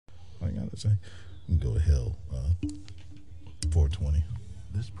Let's say, go to hell. 420.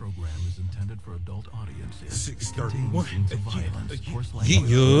 This program is intended for adult audiences. 631. Scenes of violence, coarse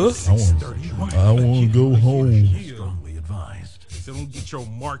language. I want to go home. Strongly advised. So don't get your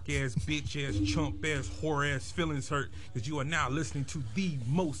mark ass, bitch ass, chump ass, whore ass feelings hurt, because you are now listening to the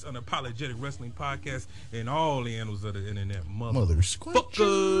most unapologetic wrestling podcast in all the annals of the internet. Mother Fucker.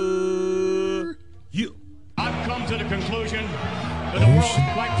 Yeah. I've come to the conclusion that the world,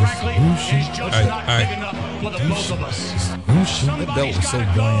 quite frankly, is just not big enough for the both of us. That belt was so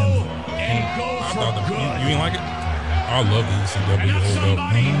bland. I thought you ain't like it? I love the ECW. And that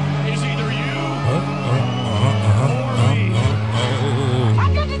somebody is either you I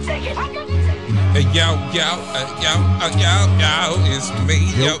got the ticket. Hey, yo, it's me,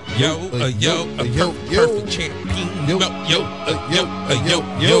 perfect champion, yo,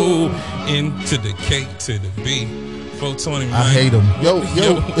 into the K to the B, 420. I hate him. Yo,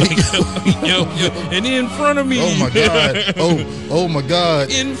 and in front of me. Oh my god. Oh my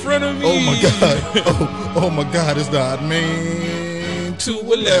god. In front of me. Oh my god. Oh my god. It's not man.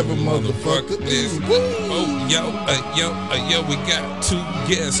 211, motherfucker. This yo, we got two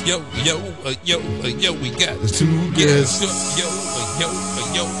guests. Yo, we got two guests.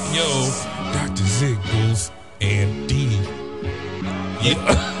 Yo, Dr. Ziggles and D. Yeah.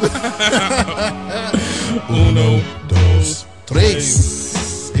 Uno, dos,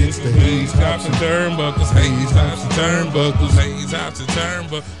 tres. It's the Hayes, Hops, and Turnbuckles. Hayes, Hops, and Turnbuckles. Hayes, Hops, and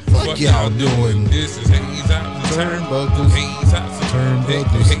Turnbuckles. What y'all doing? This is Hayes, Hops, and Turnbuckles. Hayes, Hops, and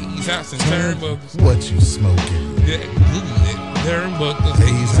Turnbuckles. Hayes, Hops, and Turnbuckles. What you smoking? That good turnbuckles.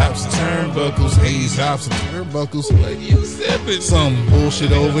 Hayes, Hops, and Turnbuckles. Hayes, Hops, and Turnbuckles. What you sipping? Some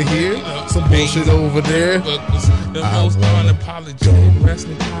bullshit over here. Some bullshit over there. The most unapologetic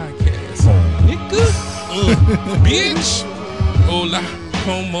wrestling podcast. Nigga. Bitch. Hola.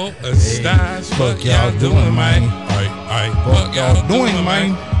 Como estás? Fuck y'all doing, man? Fuck y'all doing,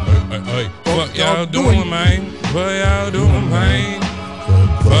 man? Fuck y'all doing, man? Fuck y'all doing, man?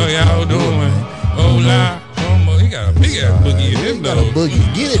 Fuck y'all doing? Hola. Como. He got a big ass boogie in his got a boogie.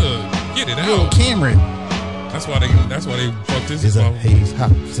 Get it. Get it Little out. Cameron. That's why they fucked this. Is a Hayes,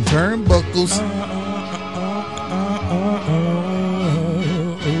 Hops, and Turnbuckles.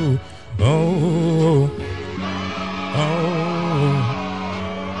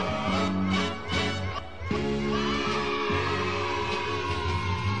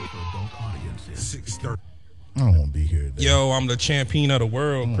 I don't want to be here today. Yo, I'm the champion of the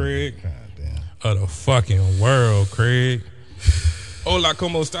world, Craig. God damn. Of the fucking world, Craig. Hola,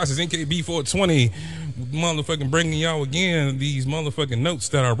 como estás? It's NKB420. Motherfucking bringing y'all again these motherfucking notes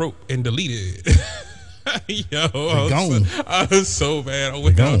that I wrote and deleted. Yo, I was so bad. I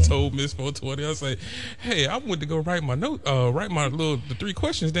went out and told Miss 420. I say, hey, I went to go write my note, the 3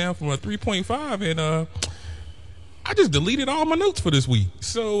 questions down from a 3.5, and I just deleted all my notes for this week.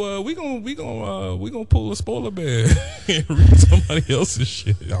 So we gonna pull a spoiler bear and read somebody else's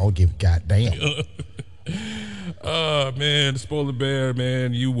shit. I'll give goddamn. Man, the spoiler bear,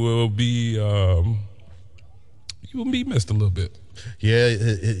 man, you will be missed a little bit. Yeah,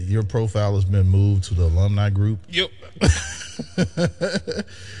 your profile has been moved to the alumni group. Yep.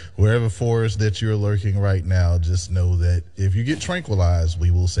 Wherever forest that you're lurking right now, just know that if you get tranquilized, we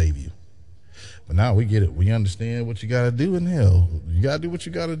will save you. But now we get it. We understand what you got to do in hell. You got to do what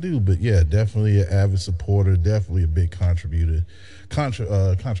you got to do. But yeah, definitely an avid supporter, definitely a big contributor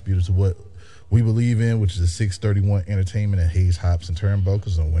to what we believe in, which is 631 Entertainment and Hayes, Hops, and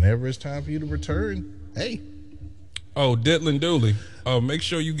Turnbuckles. And whenever it's time for you to return, hey. Oh, Diddlin' Dooley. Make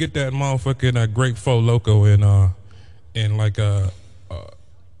sure you get that motherfucking Grape Faux Loco and like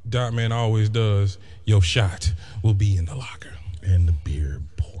Dot Man always does, your shot will be in the locker. In the beer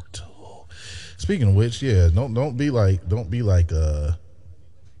portal. Speaking of which, yeah, don't be like a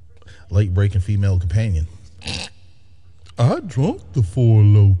late breaking female companion. I drunk the Four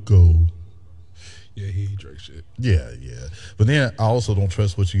Loco. Yeah, he drank shit. Yeah. But then I also don't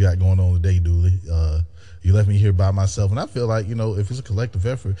trust what you got going on today, Dooley. You left me here by myself, and I feel like, if it's a collective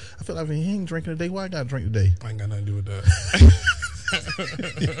effort, I feel like if he ain't drinking today, why I gotta drink today? I ain't got nothing to do with that.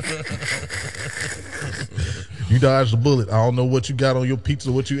 You dodged the bullet. I don't know what you got on your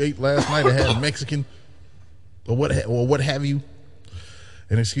pizza, what you ate last night. It had Mexican or what have you.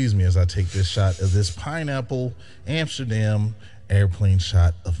 And excuse me as I take this shot of this pineapple Amsterdam airplane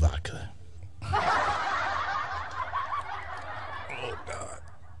shot of vodka. Oh, God.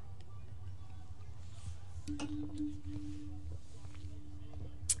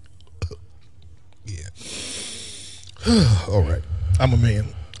 Yeah. All right. I'm a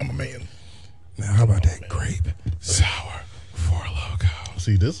man. Now, how about that grape sour Four Loko?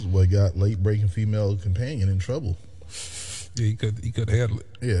 See, this is what got late breaking female companion in trouble. Yeah, he could handle it.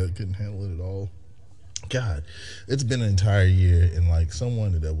 Yeah, couldn't handle it at all. God, it's been an entire year, and like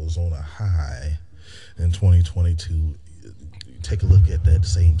someone that was on a high in 2022, take a look at that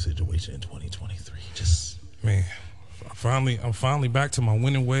same situation in 2023. Just man, I'm finally back to my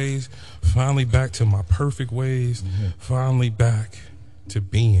winning ways. Finally back to my perfect ways. Mm-hmm. Finally back to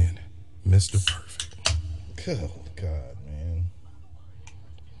being Mr. Perfect. Oh God, man.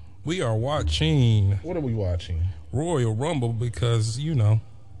 We are watching. What are we watching? Royal Rumble, because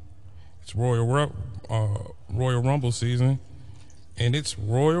it's Royal Rumble season, and it's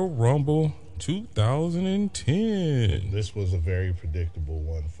Royal Rumble 2010. This was a very predictable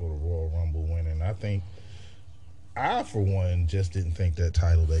one for the Royal Rumble win, and I for one just didn't think that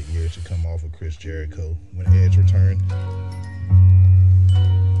title that year should come off of Chris Jericho when Edge returned.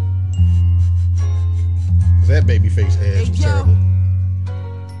 That babyface Edge was terrible.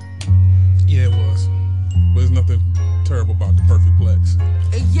 Yeah, it was. But there's nothing terrible about the Perfect Plex.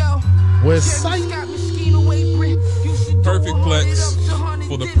 West Side. Perfect Plex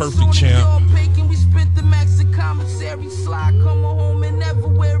for the perfect champ. We spent the max in commissary. Slide, come home and never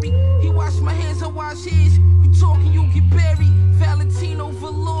weary. He washed my hands, I wash his. You talking, you get buried. Valentino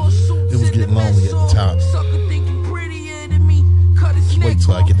velour suits. It was getting lonely at the top. Sucker thinking prettier than me. Cut his neck. Wait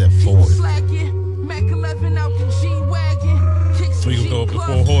till I get that forward. Mac 11 out the G-Wagon. So you can throw up the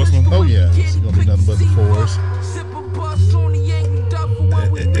four horsemen? Oh yeah, it's gonna be nothing but the fours.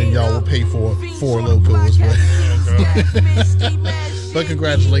 And y'all will pay for 4 locos. But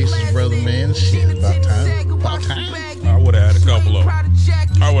congratulations, brother, man. Shit, about time. About time. I would have had a couple of them.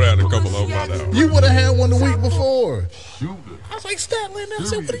 I would have had a couple of them by now. You would have had one the week before. I was like, Statler, that's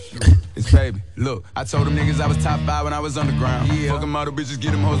so pretty. It's baby. Look, I told them niggas I was top 5 when I was underground. Yeah. Fuck them all the bitches,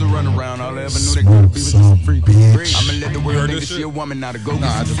 get them hoes to run around. All I ever knew they could be was just a freak. I'ma let the world think that she a woman, not a go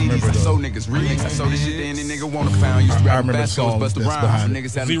get some CDs. I sold niggas remix. I sold this shit to any nigga want a pound. Used to rap fast goes, bust the rhymes. Some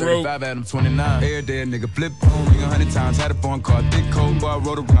niggas had them 35, had them 29. Every day a nigga flip on, ring 100 times. Had a foreign car, thick cold, boy, I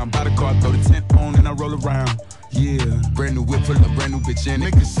rode around. Buy the car, throw the tent on, and I roll around. Yeah, brand new whip, pull up, brand new bitch in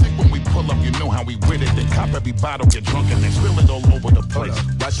it. Niggas sick when we pull up, you know how we with it. Then cop every bottle, get drunk, and then spill it all over the place.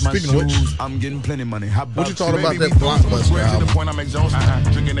 Watch my shoes, I'm getting plenty money. What you thought about that Blockbuster album? To the point I'm exhausted.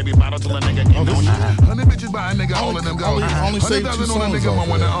 Drinking every bottle till a nigga get no 100 bitches by a nigga, all of them go. Only saved 2 songs on a nigga, off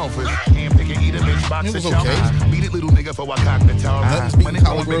one in office. Can't pick and eat a bitch box it was of okay. Beat it, little nigga, for I cock the Taurus. Money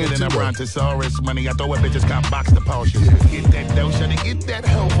going bigger than a brontosaurus. Money, I throw a bitches got box the Porsche. Get that dough, shawty, get that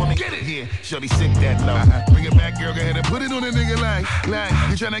hoe for me. Get it here, shawty, sick that low. Bring it back, girl, go ahead and put it on a nigga like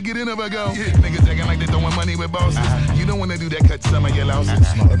you tryna get in of a go. Niggas acting like they throwing money with bosses. You don't wanna do that, cut some of your losses.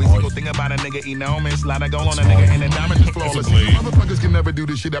 Every single thing about a nigga enormous. Lot of gold on a nigga and the diamonds is flawless. Motherfuckers can never do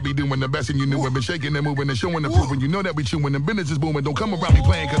this shit I be doing. The best and you knew it. Been shaking and moving and showing the proof. And you know that we chewing. The business is booming. Don't come around me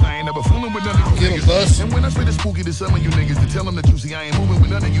playing cause I ain't never fooling with none of you niggas. And when I spit it spooky to some of you niggas, to tell them that you see I ain't moving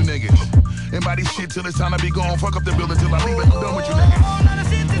with none of you niggas. And by this shit till it's time to be gone. Fuck up the building till I leave it. I'm done with you niggas.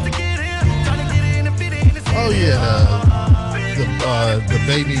 Oh yeah, the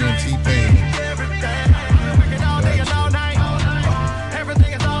baby and T-Pain.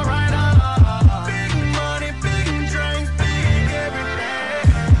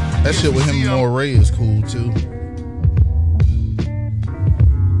 That shit with him and Moray is cool too.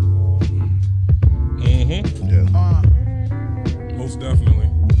 Mm-hmm. Yeah. Most definitely.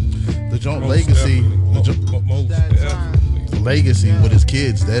 The joint Legacy. Most definitely. Legacy with his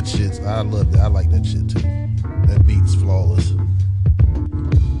kids. That shit's. I love that. I like that shit too. That beat's flawless.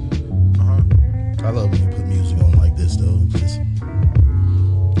 I love when you put music on like this though.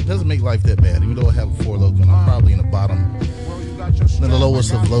 It doesn't make life that bad. Even though I have a 4 loco, I'm probably in the bottom, in the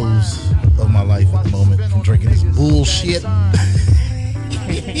lowest of lows of my life at the moment from drinking this bullshit.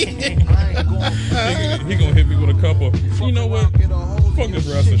 He gonna hit me with a couple. You know what? Fuck this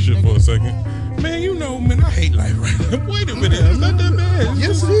wrestling shit for a second. Man, man, I hate life right now. Wait a minute, it's not that bad.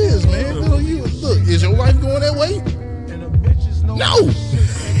 Yes, it is, man. Look, is your life going that way? No.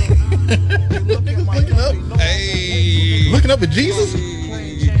 Niggas looking up. Hey. Looking up at Jesus?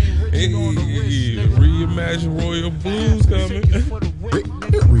 Hey, reimagine Royal Blues coming.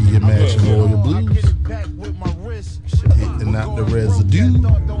 Reimagine Royal Blues. And not the residue.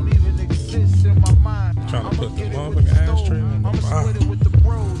 Trying to put the motherfucking ashtray in my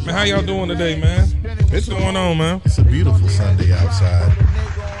mouth. Man, how y'all doing today, man? What's going on, man? It's a beautiful Sunday outside.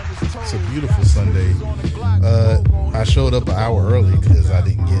 It's a beautiful Sunday. I showed up an hour early because I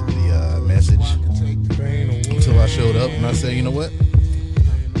didn't get the message until I showed up, and I said, you know what?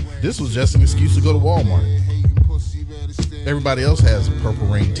 This was just an excuse to go to Walmart. everybody else has a Purple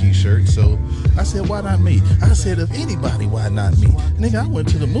Rain t-shirt, so I said, why not me? I said, if anybody, why not me? Nigga, I went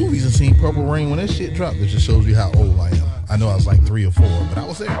to the movies and seen Purple Rain when that shit dropped. It just shows you how old I am. I know I was like 3 or 4, but I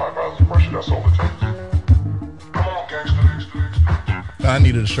was there. 5,000 pressure, that's all it takes. Come on, gangster. I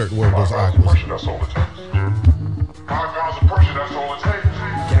needed a shirt to wear with those aquas. Pressure, that's all it takes. 5,000 pressure, that's all it takes.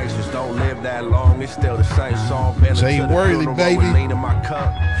 Gangsters don't live that long. It's still the same song. Jay Worley, baby. Lean in my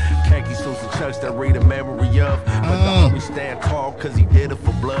cup. Khaki suits and chucks that read a memory of. But the homie stand tall cause he did it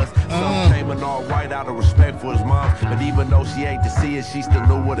for blood. Some came in all white out of respect for his mom. But even though she ain't to see it, she still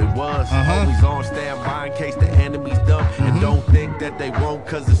knew what it was. Always on standby in case the enemy's dumb. And don't think that they won't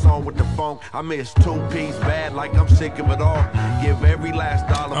cause it's on with the funk. I miss 2-piece bad like I'm sick of it all. Give every last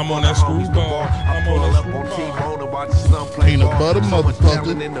dollar. I'm on that screwball. I'm pull up on T-Bone and watch the sun play Peanut ball. butter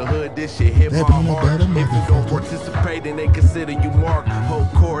motherfucker. In the hood, this shit hit my heart. If you don't participate, then they consider you marked. Whole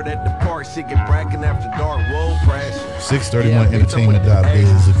court at the park, shit get bragging after dark. Roll crash.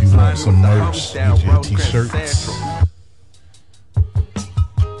 631entertainment.biz if you want some merch, get your t-shirts.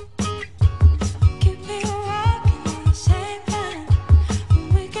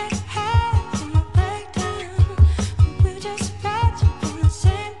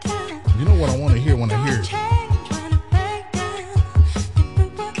 You know what I want to hear when I hear it?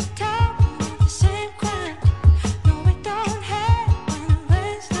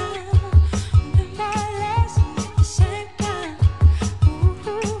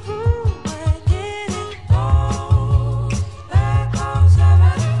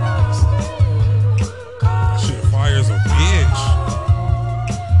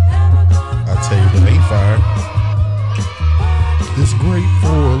 It's great for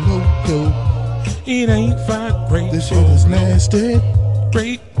a loco. It ain't fine, great. This shit is nasty.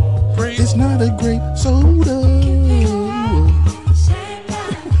 Great. It's not a grape soda.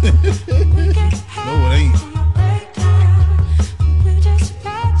 No, it ain't.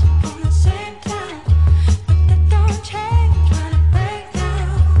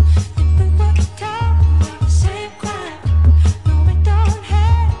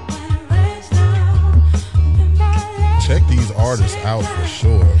 Check these artists out for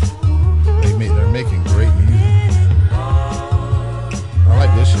sure. They're making great music. I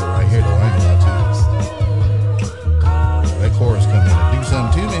like this shit right here though. I ain't gonna lie to you. That chorus come in and do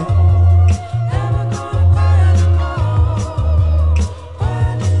something to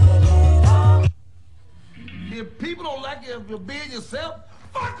me. If people don't like it, if you're being yourself,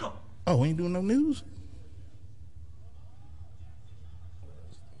 fuck them. Oh, we ain't doing no news?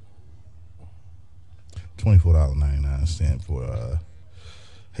 $24.99 for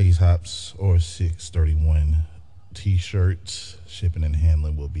Haze Hops or 631 t-shirts. Shipping and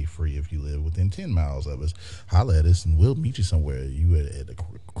handling will be free if you live within 10 miles of us. Holla at us and we'll meet you somewhere. You at the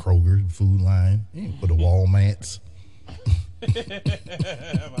Kroger food line, for the Walmarts.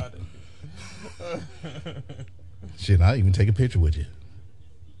 Shit, I'll even take a picture with you.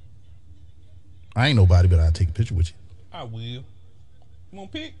 I ain't nobody, but I'll take a picture with you. I will. You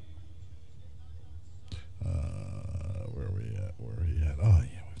want to pick? Where are we at? Oh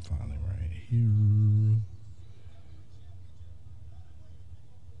yeah, we finally right here.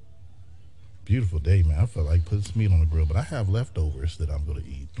 Beautiful day, man. I feel like putting some meat on the grill, but I have leftovers that I'm gonna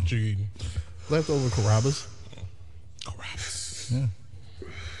eat. What you eating? Leftover Carrabba's. Yeah.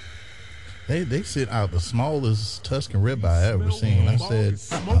 They sent out the smallest Tuscan ribeye I ever seen. I said,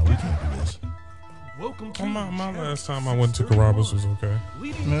 no, we can't do this. My last time I went to Carrabba's was okay.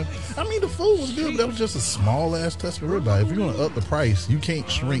 Yeah. I mean, the food was good, but that was just a small ass Tuscan ribeye. If you're gonna up the price, you can't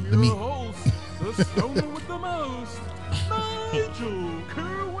shrink the meat. The stoner with the most, Nigel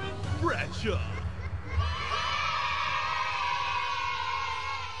Kerwin-Bradshaw.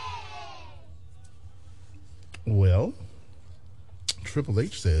 Well, Triple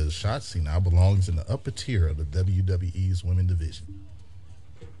H says Shotzi now belongs in the upper tier of the WWE's women division.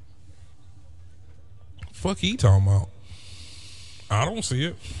 Fuck he talking about? I don't see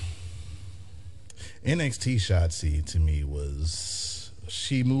it. NXT Shotzi to me was,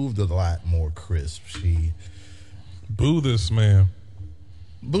 she moved a lot more crisp. She boo this man.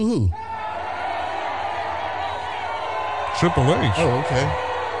 Boo who? Triple H. Oh, okay.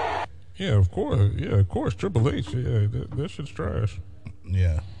 Yeah, of course. Yeah, of course. Triple H. Yeah, that shit's trash.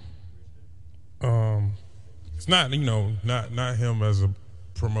 Yeah. It's not, not him as a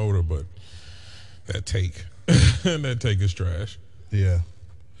promoter, but that take. That take is trash. Yeah.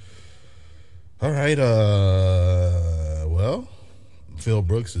 All right. Well, Phil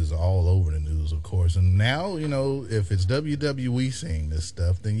Brooks is all over the news, of course. And now, if it's WWE saying this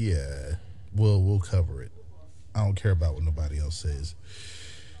stuff, then yeah, we'll cover it. I don't care about what nobody else says.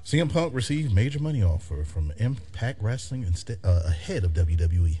 CM Punk received major money offer from Impact Wrestling ahead of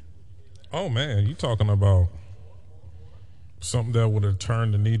WWE. Oh man, you talking about something that would have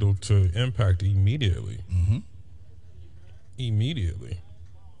turned the needle to Impact immediately. Mm-hmm. Immediately.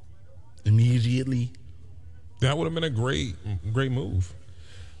 That would have been a great move.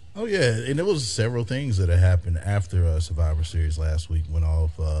 Oh yeah, and there was several things that had happened after Survivor Series last week went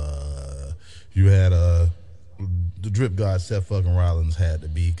off. You had the Drip God Seth fucking Rollins had to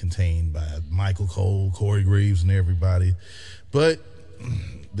be contained by Michael Cole, Corey Graves, and everybody, but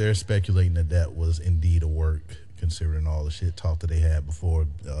they're speculating that was indeed a work, considering all the shit talk that they had before.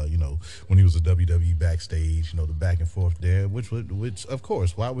 When he was a WWE backstage, the back and forth there, which of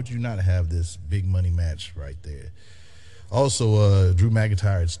course, why would you not have this big money match right there? Also, Drew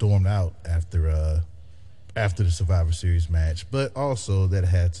McIntyre had stormed out after the Survivor Series match, but also that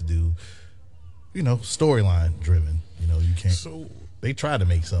had to do, storyline driven. You can't. So they tried to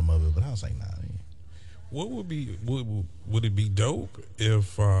make some of it, but I was like, nah. What would it be dope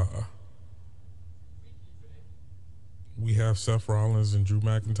if we have Seth Rollins and Drew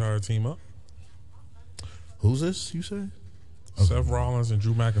McIntyre team up? Who's this? You say? Seth Rollins and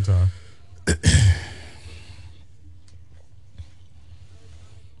Drew McIntyre.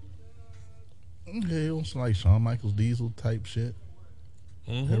 Okay, it's like Shawn Michaels Diesel type shit.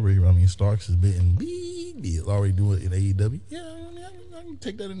 Mm-hmm. Starks has been already doing it in AEW. Yeah, I can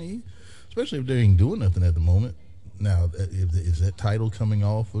take that in the E, especially if they ain't doing nothing at the moment. Now, is that title coming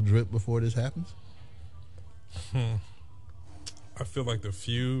off of Drip before this happens? I feel like the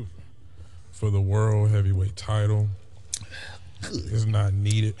feud for the World Heavyweight title is not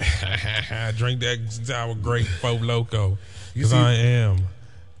needed. Drink that sour grape Fo Loco, because I am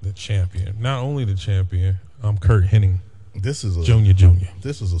the champion. Not only the champion, I'm Kurt Hennig. This is Junior.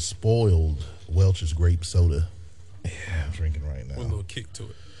 This is a spoiled Welch's grape soda. Yeah, I'm drinking right now. With a little kick to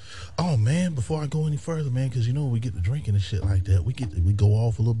it. Oh man, before I go any further, man, because we get to drinking and shit like that, we go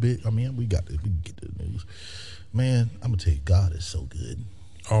off a little bit. We can get to the news. Man, I'm gonna tell you, God is so good.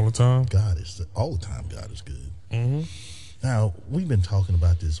 All the time? All the time, God is good. Mm-hmm. Now, we've been talking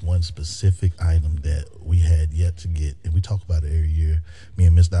about this one specific item that we had yet to get, and we talk about it every year. Me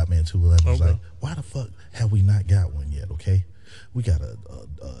and Miss Dotman 211 was like, why the fuck have we not got one yet, okay? We got a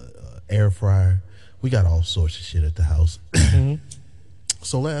air fryer. We got all sorts of shit at the house. Mm-hmm.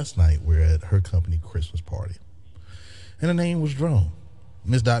 So last night, we're at her company Christmas party, and the name was Drone.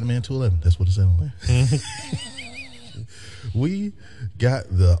 Miss Dotman 211, that's what it said on there. We got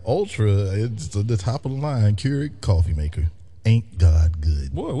the it's the top of the line Keurig coffee maker. Ain't God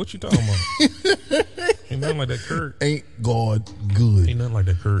good? Boy, what you talking about? Ain't nothing like that, Kurt. Ain't God good? Ain't nothing like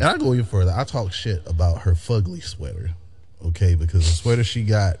that, Kurt. And I go even further. I talk shit about her fugly sweater, okay? Because the sweater she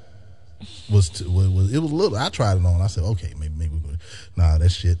got was a little. I tried it on. I said, okay, maybe we're gonna. Nah, that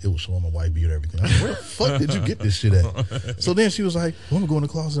shit. It was showing my white beard and everything. I said, where the fuck did you get this shit at? So then she was like, well, I'm gonna go in the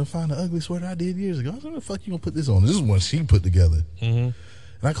closet and find the ugly sweater I did years ago. I said, where the fuck you gonna put this on? This is one she put together. Mm-hmm. And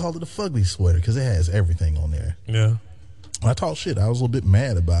I called it a fugly sweater because it has everything on there. Yeah. I talked shit. I was a little bit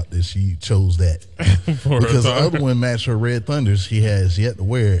mad about that she chose that because the other one matched her Red Thunders she has yet to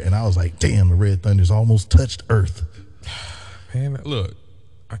wear, and I was like, damn, the Red Thunders almost touched Earth. Man, look,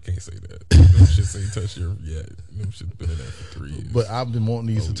 I can't say that. Them shit say touch your yet. Them shit been in there for 3 years. But I've been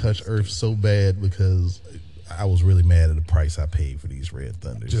wanting these to touch Earth so bad because I was really mad at the price I paid for these Red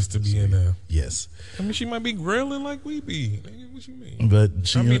Thunders. Just to be in there. Yes. I mean, she might be grilling like we be. What you mean? But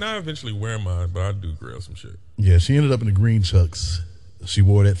I eventually wear mine, but I do grill some shit. Yeah, she ended up in the green chucks. She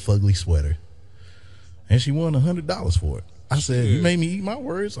wore that fugly sweater. And she won $100 for it. I said, you made me eat my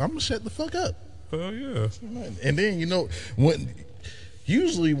words. I'm going to shut the fuck up. Hell yeah. And then,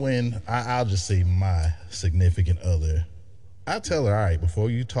 usually when I'll just say my significant other, I tell her, all right, before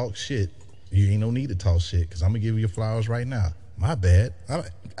you talk shit, you ain't no need to talk shit because I'm going to give you your flowers right now. My bad. I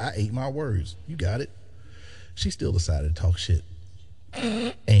ate my words. You got it. She still decided to talk shit.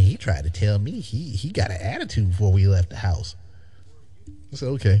 And he tried to tell me he got an attitude before we left the house. I said,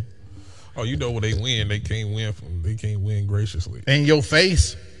 okay. Oh, when they win, they can't win graciously. In your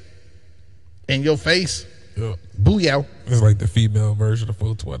face. Yeah. Booyah. It's like the female version of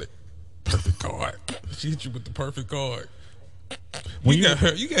 420. Perfect card. She hit you with the perfect card. You got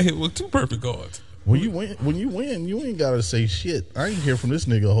hit with 2 perfect cards. When you win, you ain't gotta say shit. I ain't hear from this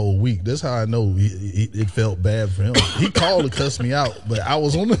nigga a whole week. That's how I know it felt bad for him. He called to cuss me out, but I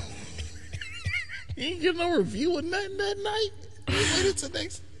was on the. He ain't get no review or nothing that night. He waited till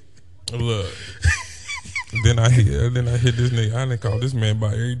next. Look. Then I hit this nigga. I done called this man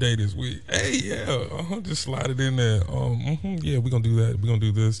by every day this week. Hey, yeah, just slide it in there. Yeah, we gonna do that. We gonna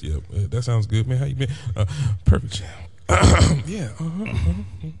do this. Yeah, that sounds good, man. How you been? Perfect, champ. Yeah.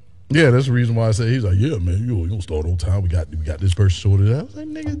 Yeah, that's the reason why I say he's like, yeah, man, you gonna start on time. We got this person sorted out. I was like,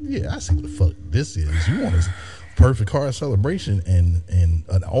 nigga, yeah, I see what the fuck this is. You want a perfect car celebration and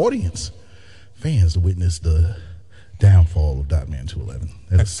an audience, fans to witness the downfall of Dotman 211.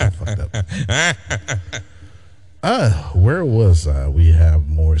 That is so fucked up. Where was I? We have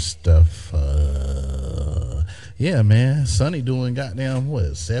more stuff. Yeah, man, Sonny doing goddamn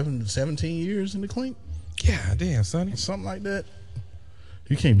what 17 years in the clink? Yeah, damn, Sonny, something like that.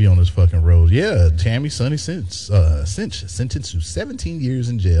 You can't be on this fucking road. Yeah, Tammy Sonny sentenced to 17 years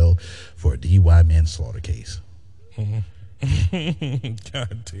in jail for a DUI manslaughter case. Mm-hmm.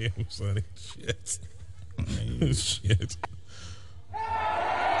 God damn, Sonny. Shit. Shit.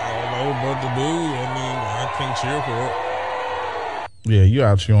 I don't know what to do. I mean, I can't cheer for it. Yeah, you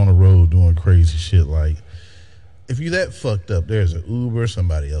out here on the road doing crazy shit. Like, if you that fucked up, there's an Uber,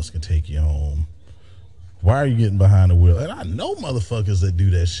 somebody else can take you home. Why are you getting behind the wheel? And I know motherfuckers that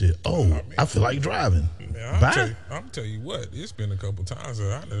do that shit. I feel like driving. Man, I'm tell you what, it's been a couple times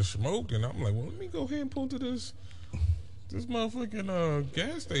that I done smoked, and I'm like, well, let me go ahead and pull to this motherfucking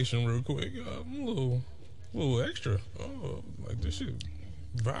gas station real quick. I'm a little extra. Oh, like this shit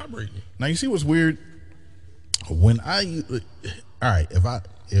vibrating. Now you see what's weird? When all right, if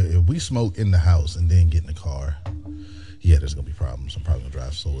we smoke in the house and then get in the car, yeah, there's gonna be problems. I'm probably gonna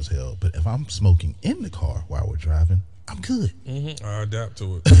drive slow as hell. But if I'm smoking in the car while we're driving, I'm good. Mm-hmm. I adapt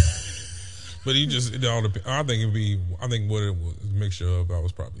to it. But it all depends. I think what it was a mixture of. I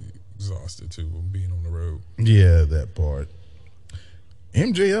was probably exhausted too, being on the road. Yeah, that part.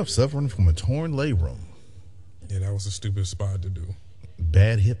 MJF suffering from a torn labrum. Yeah, that was a stupid spot to do.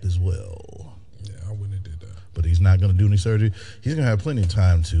 Bad hip as well. Yeah, I wouldn't have did that. But he's not gonna do any surgery. He's gonna have plenty of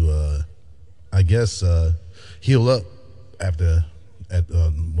time to, I guess, heal up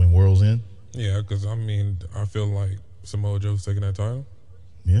when World's End. Yeah, because I mean, I feel like Samoa Joe's taking that title.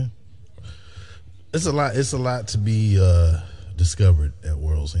 Yeah, it's a lot to be discovered at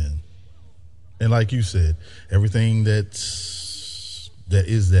World's End, and like you said, everything that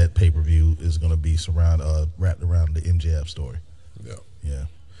is that pay-per-view is going to be wrapped around the MJF story. Yeah.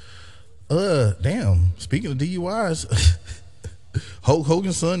 Damn. Speaking of DUIs, Hulk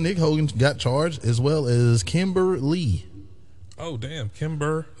Hogan's son Nick Hogan got charged, as well as Kimber Lee. Oh, damn.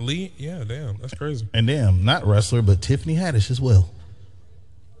 Kimber Lee? Yeah, damn. That's crazy. And damn, not wrestler, but Tiffany Haddish as well.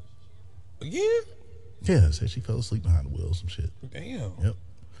 Again? Yeah, said she fell asleep behind the wheel or some shit. Damn. Yep.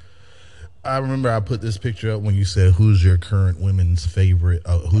 I remember I put this picture up when you said, who's your current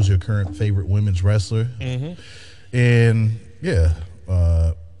favorite women's wrestler? Mm-hmm. And yeah,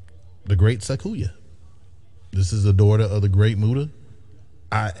 the great Sakuya. This is the daughter of the great Muda.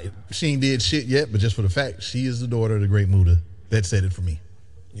 She ain't did shit yet, but just for the fact she is the daughter of the great Muda, that said it for me.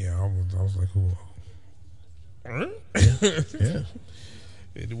 Yeah, I was like, who? Yeah.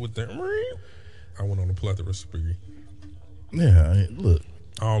 With that, I went on a plethora spree. Yeah, look.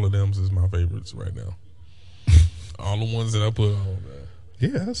 All of them is my favorites right now. All the ones that I put on.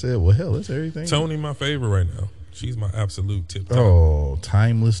 Yeah, I said, well, hell, that's everything. Tony, my favorite right now. She's my absolute tip top. Oh,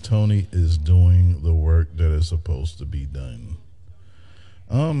 Timeless Tony is doing the work that is supposed to be done.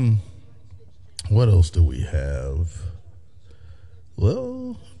 What else do we have?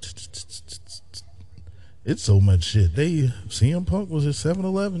 Well, it's so much shit. CM Punk was at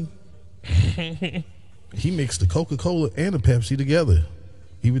 7-Eleven. He mixed the Coca-Cola and the Pepsi together,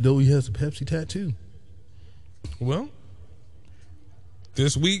 even though he has a Pepsi tattoo. Well,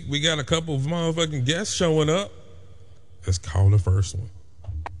 this week we got a couple of motherfucking guests showing up. Let's call the first one.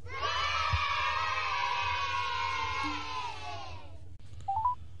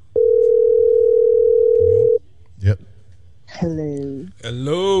 Yep. Hello.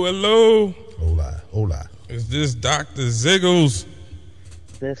 Hello. Hola. Is this Dr. Ziggles?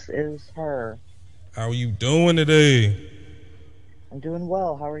 This is her. How are you doing today? I'm doing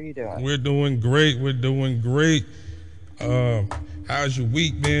well. How are you doing? We're doing great. How's your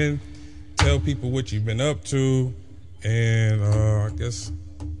week been? Tell people what you've been up to. And I guess,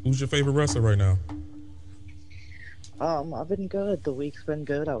 who's your favorite wrestler right now? I've been good. The week's been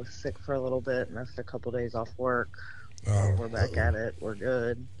good. I was sick for a little bit. Missed a couple days off work. We're back at it. We're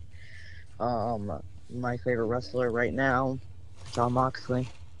good. My favorite wrestler right now, Jon Moxley.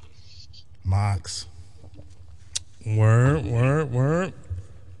 Mox. Word.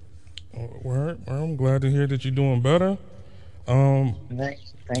 I'm glad to hear that you're doing better.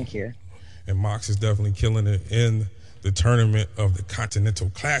 Thank you. And Mox is definitely killing it in the tournament of the Continental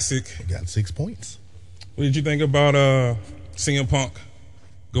Classic. Got 6 points. What did you think about CM Punk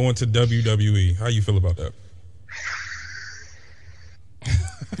going to WWE? How you feel about that?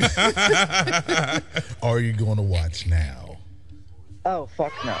 Are you going to watch now? Oh,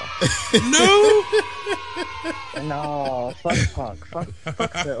 fuck no. No. No, fuck Punk.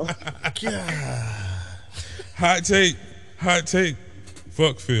 Fuck Phil. God. Hot take.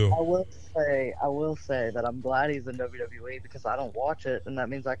 Fuck Phil. I will say that I'm glad he's in WWE because I don't watch it, and that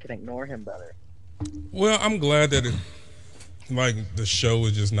means I can ignore him better. Well, I'm glad that the show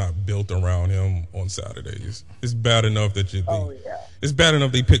is just not built around him on Saturdays. It's bad enough that it's bad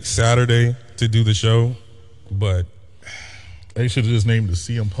enough they picked Saturday to do the show, but they should have just named the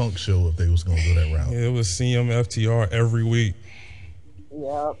CM Punk show if they was going to go that route. Yeah, it was CM FTR every week.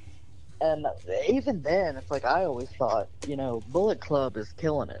 Yep. And even then, it's like I always thought, Bullet Club is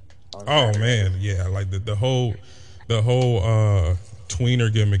killing it. Oh man, yeah, like the whole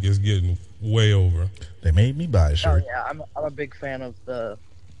tweener gimmick is getting way over. They made me buy a shirt. Oh yeah, I'm a big fan of the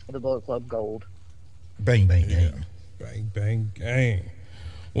Bullet Club Gold. Bang bang gang. Bang bang gang.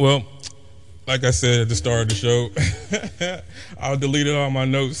 Well, like I said at the start of the show, I deleted all my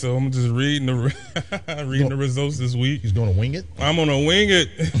notes, so I'm just reading the results this week. He's going to wing it? I'm going to wing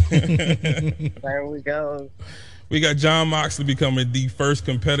it. There we go. We got Jon Moxley becoming the first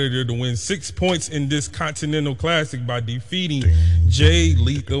competitor to win 6 points in this Continental Classic by defeating Jay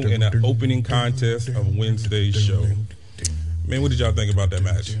Lethal in an opening contest of Wednesday's show. Man, what did y'all think about that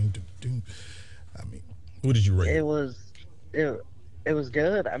match? I mean, what did you rate? It was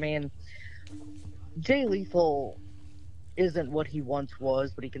good. I mean, Jay Lethal isn't what he once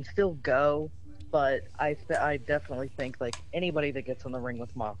was, but he can still go. But I definitely think like anybody that gets in the ring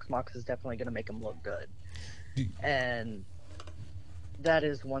with Mox is definitely going to make him look good. And that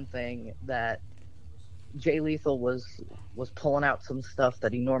is one thing that Jay Lethal was pulling out some stuff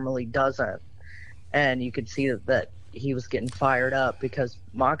that he normally doesn't, and you could see that he was getting fired up because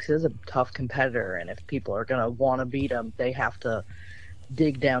Mox is a tough competitor, and if people are gonna want to beat him, they have to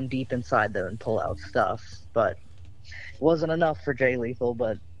dig down deep inside there and pull out stuff. But it wasn't enough for Jay Lethal,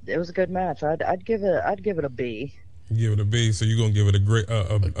 but it was a good match. I'd give it a B. Give it a B, so you're gonna give it a great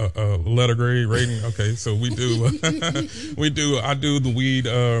a letter grade rating. Okay, so we do I do the weed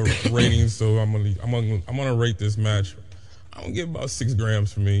ratings, so I'm gonna rate this match. I'm gonna give about 6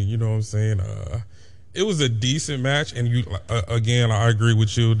 grams for me. You know what I'm saying? It was a decent match, and again I agree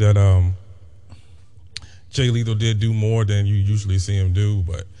with you that Jay Lethal did do more than you usually see him do,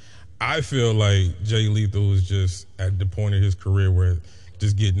 but I feel like Jay Lethal is just at the point of his career where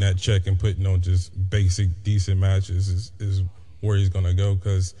just getting that check and putting on just basic, decent matches is where he's going to go,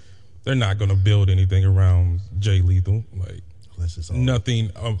 because they're not going to build anything around Jay Lethal. Like, nothing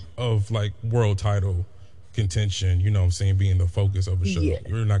of like world title contention, you know what I'm saying, being the focus of a show. Yeah.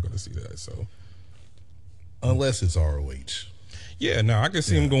 You're not going to see that. So, unless it's ROH. Yeah, now I can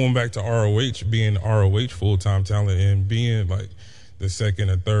see him going back to ROH, being ROH full-time talent and being like the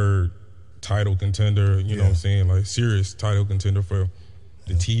second or third title contender, you know what I'm saying, like serious title contender for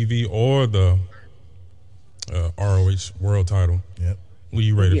the TV or the ROH world title. Yep. What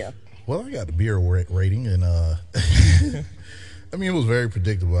you rate it? Well, I got the beer rating, and I mean, it was very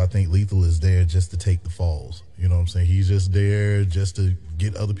predictable. I think Lethal is there just to take the falls. You know what I'm saying? He's just there just to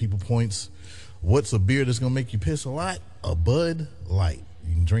get other people points. What's a beer that's going to make you piss a lot? A Bud Light.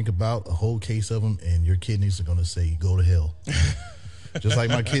 You can drink about a whole case of them, and your kidneys are going to say, go to hell. Just like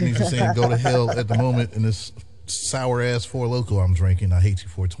my kidneys are saying, go to hell at the moment in this sour-ass Four Loko I'm drinking. I hate you,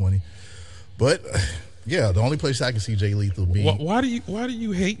 420. But, yeah, the only place I can see Jay Lethal being... Why do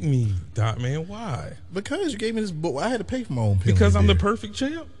you hate me, Dot, man? Why? Because you gave me this book. I had to pay for my own penalty. Because I'm the perfect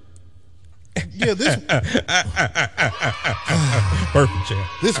champ? Yeah, this... perfect champ.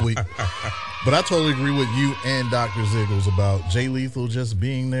 This week. But I totally agree with you and Dr. Ziggles about Jay Lethal just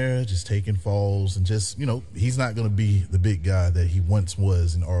being there, just taking falls, and just, you know, he's not going to be the big guy that he once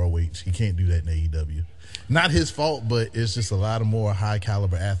was in ROH. He can't do that in AEW. Not his fault, but it's just a lot of more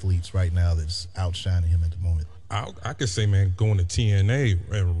high-caliber athletes right now that's outshining him at the moment. I could say, man, going to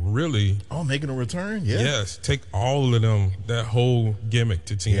TNA and really... Oh, making a return? Yeah. Yes, take all of them, that whole gimmick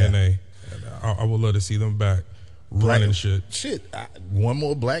to TNA. Yeah. I would love to see them back. Running shit. One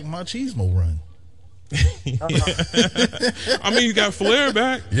more Black Machismo run. I mean, you got Flair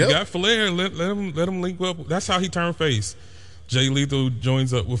back. Yep. You got Flair. Let him link up. That's how he turned face. Jay Lethal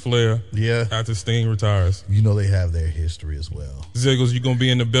joins up with Flair. Yeah. After Sting retires. You know they have their history as well. Ziggles, you gonna be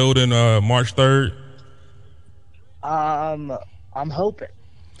in the building March 3rd? I'm hoping.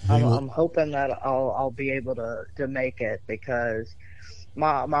 I'm hoping that I'll be able to make it, because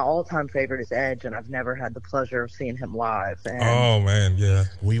my all-time favorite is Edge, and I've never had the pleasure of seeing him live. And oh man, yeah,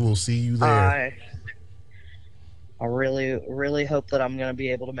 we will see you there. I really, really hope that I'm going to be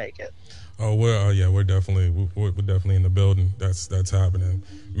able to make it. Oh well, yeah, we're definitely in the building. That's happening.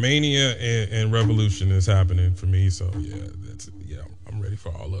 Mania and Revolution is happening for me. So yeah, I'm ready for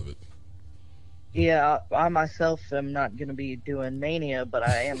all of it. Yeah, I myself am not going to be doing Mania, but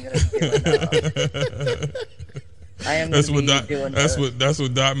I am going to be doing. I am going to be doing. That's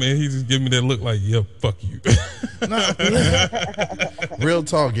what Dot, man. He just give me that look like, yep, fuck you. Real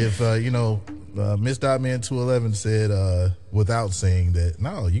talk. If Miss Dot Man 211 said without saying that,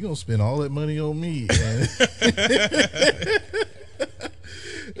 no, you're gonna spend all that money on me. And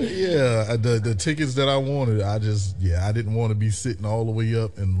yeah, the tickets that I wanted, I didn't want to be sitting all the way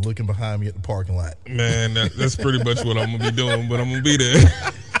up and looking behind me at the parking lot. Man, that's pretty much what I'm gonna be doing, but I'm gonna be there.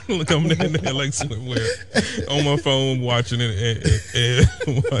 Look, I'm there like swimwear on my phone watching it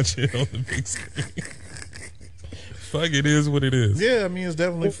and watching it on the big screen. Fuck, it is what it is. Yeah, I mean, it's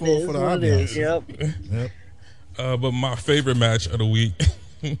definitely full for the audience. Yep. But my favorite match of the week,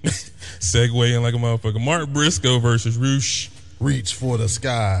 segueing like a motherfucker, Mark Briscoe versus Roosh. Reach for the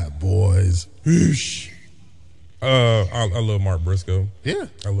sky, boys. Roosh. I love Mark Briscoe. Yeah.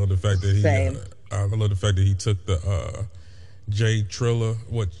 I love the fact that Same. I love the fact that he took the Jay Driller.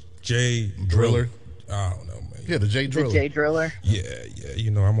 Driller? I don't know, man. Yeah, the Jay Driller. The Jay Driller. Yeah.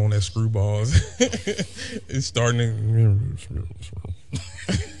 You know, I'm on that screwballs. It's starting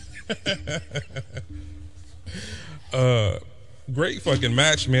to. Great fucking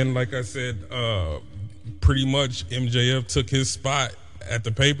match, man. Like I said, pretty much MJF took his spot at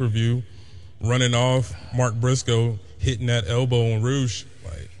the pay-per-view, running off Mark Briscoe, hitting that elbow on Roosh.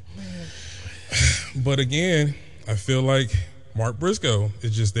 But again, I feel like Mark Briscoe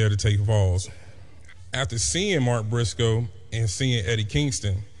is just there to take falls. After seeing Mark Briscoe and seeing Eddie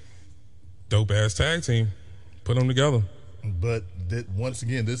Kingston, dope ass tag team, put them together. But once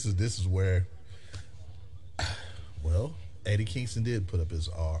again, this is where, well, Eddie Kingston did put up his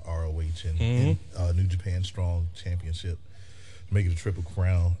ROH in New Japan Strong Championship, make it a triple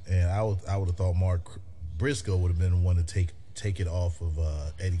crown, and I would have thought Mark Briscoe would have been the one to take it off of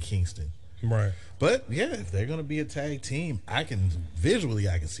Eddie Kingston. Right. But yeah, if they're gonna be a tag team, I can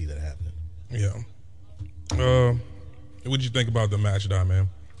see that happening. Yeah. What'd you think about the match, Dot, man?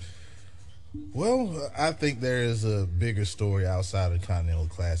 Well, I think there is a bigger story outside of Continental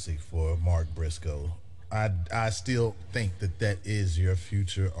Classic for Mark Briscoe. I still think that is your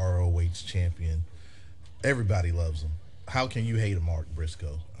future ROH champion. Everybody loves him. How can you hate a Mark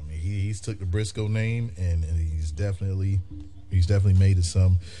Briscoe? I mean, he's took the Briscoe name and he's definitely made it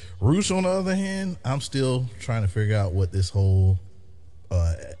some. Roosh, on the other hand, I'm still trying to figure out what this whole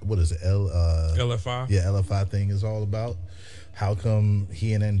what is it? LFI? Yeah, LFI thing is all about. How come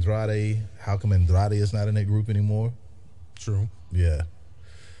he and Andrade? How come Andrade is not in that group anymore? True. Yeah.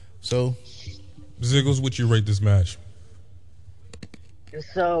 So, Ziggles, would you rate this match?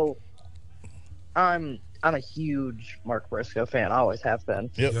 So, I'm a huge Mark Briscoe fan. I always have been.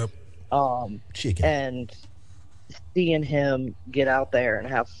 Yep. Chicken. And seeing him get out there and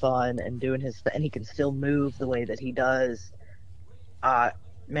have fun and doing his and he can still move the way that he does.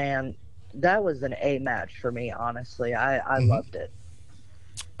 Man, that was an A match for me. Honestly, I loved it.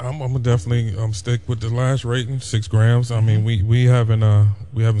 I'm gonna definitely stick with the last rating, 6 grams. I mean, we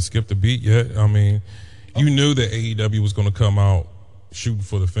haven't skipped a beat yet. I mean, you knew that AEW was gonna come out shooting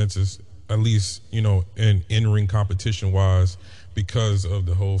for the fences, at least in ring competition wise, because of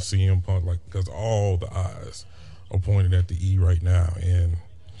the whole CM Punk, because all the eyes are pointed at the E right now. And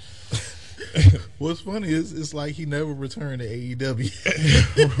what's funny is it's like he never returned to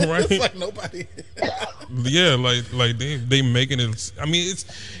AEW. Right? It's like nobody. Yeah, like they making it. I mean,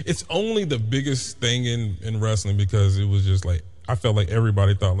 it's only the biggest thing in wrestling, because it was just like, I felt like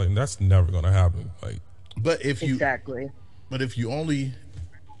everybody thought like that's never gonna happen. But if you only,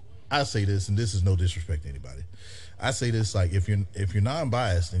 I say this, and this is no disrespect to anybody. I say this, like, if you're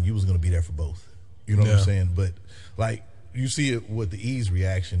non-biased, then you was gonna be there for both. You know what I'm saying? But like, you see it with the E's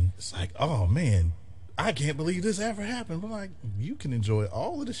reaction. It's like, oh man, I can't believe this ever happened. But like, you can enjoy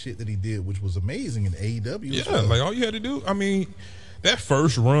all of the shit that he did, which was amazing in AEW. Yeah, like all you had to do. I mean, that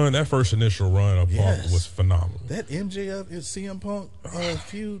first initial run of Punk was phenomenal. That MJF and CM Punk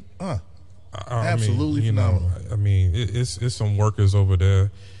feud, absolutely phenomenal. I mean, it's some workers over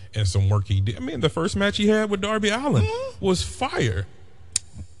there, and some work he did. I mean, the first match he had with Darby Allin was fire.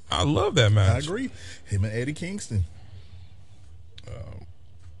 I love that match. I agree. Him and Eddie Kingston.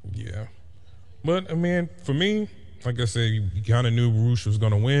 Yeah. But, I mean, for me, like I said, you kind of knew Roosh was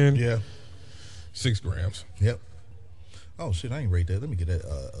going to win. Yeah. 6 grams. Yep. Oh, shit, I ain't rate that. Let me get that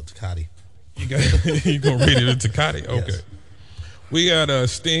Tecate. You going to rate it a Tecate? Okay. Yes. We got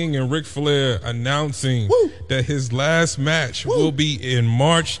Sting and Ric Flair announcing that his last match will be in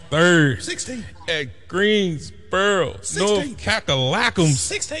March 3rd 16 at Greensboro, 16. North Kakalakums.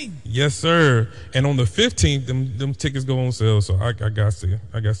 16. Yes, sir. And on the 15th, them tickets go on sale. So I got to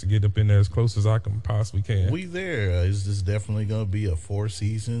get up in there as close as I can possibly can. We there. Is this definitely going to be a 4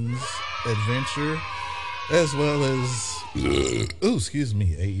 seasons adventure, as well as excuse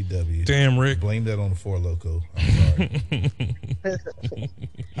me, AEW. Damn, Rick. Blame that on the Four Loco. I'm sorry.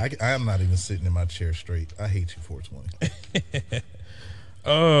 I am not even sitting in my chair straight. I hate you, 420.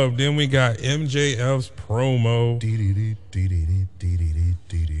 Then we got MJF's promo.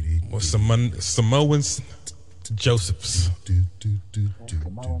 With Samoans Josephs.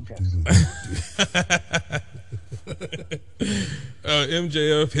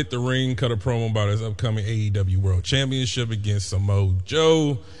 MJF hit the ring, cut a promo about his upcoming AEW World Championship against Samoa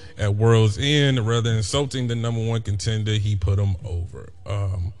Joe at World's End. Rather insulting the number 1 contender, he put him over.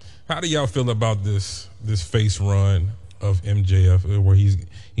 How do y'all feel about this face run of MJF, where he's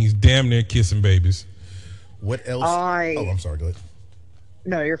damn near kissing babies? What else? I'm sorry. Go ahead.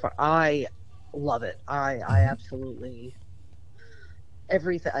 No, you're fine. I love it. I absolutely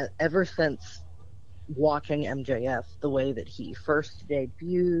everything ever since watching MJF, the way that he first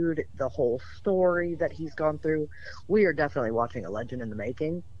debuted, the whole story that he's gone through, we are definitely watching a legend in the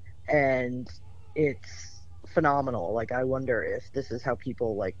making, and it's phenomenal. Like, I wonder if this is how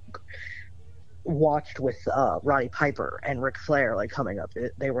people like watched with Roddy Piper and Ric Flair like coming up.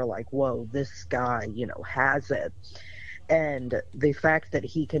 They were like, whoa, this guy, has it. And the fact that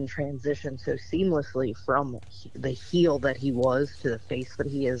he can transition so seamlessly from the heel that he was to the face that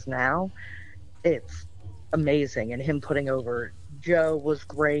he is now, it's amazing. And him putting over Joe was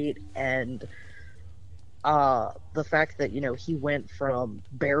great. And the fact that, he went from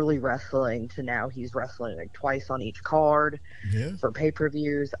barely wrestling to now he's wrestling like twice on each card for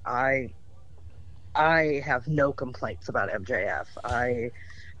pay-per-views. I have no complaints about MJF. I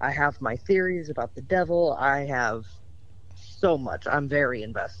have my theories about the devil. I have so much. I'm very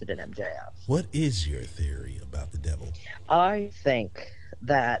invested in MJF. What is your theory about the devil? I think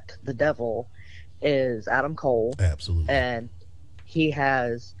that the devil is Adam Cole. Absolutely. And he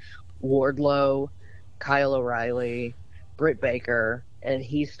has Wardlow, Kyle O'Reilly, Britt Baker, and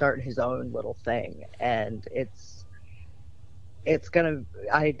he's starting his own little thing. And it's gonna,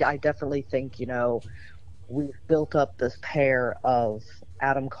 I definitely think, we've built up this pair of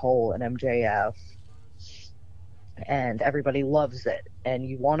Adam Cole and MJF, and everybody loves it. And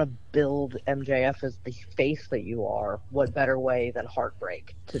you want to build MJF as the face that you are. What better way than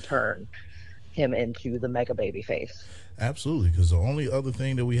Heartbreak to turn him into the mega baby face? Absolutely, because the only other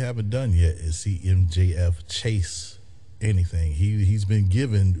thing that we haven't done yet is see MJF chase anything. He's been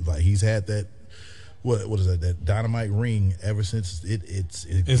given, like, he's had that, what is that Dynamite ring ever since it's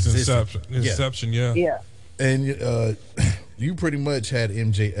Inception, yeah. Yeah. And you pretty much had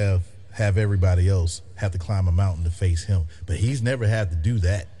MJF have everybody else have to climb a mountain to face him, but he's never had to do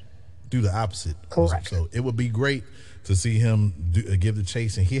that, do the opposite. Correct. So it would be great to see him give the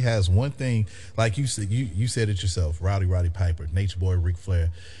chase. And he has one thing, like you said, you said it yourself, Roddy Piper, Nature Boy, Ric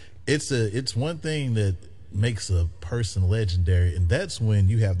Flair. It's one thing that makes a person legendary, and that's when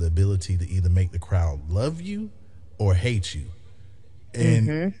you have the ability to either make the crowd love you or hate you.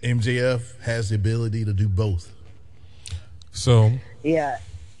 And MJF has the ability to do both. So yeah.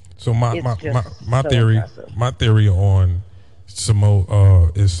 So my so theory impressive. My theory on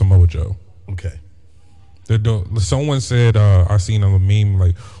Samoa is Samoa Joe. Okay. Someone said I seen on a meme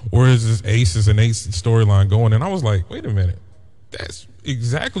like, where is this Aces and Aces storyline going? And I was like, wait a minute, that's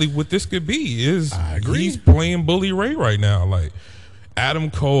exactly what this could be. I agree. He's playing Bully Ray right now. Like, Adam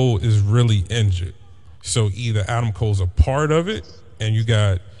Cole is really injured, so either Adam Cole's a part of it, and you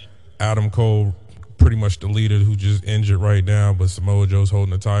got Adam Cole, pretty much the leader, who just injured right now, but Samoa Joe's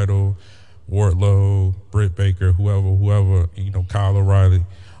holding the title, Wardlow, Britt Baker, whoever, Kyle O'Reilly,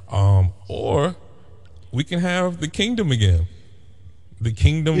 or we can have the Kingdom again. The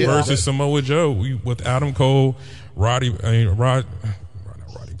Kingdom versus Samoa Joe with Adam Cole, Roddy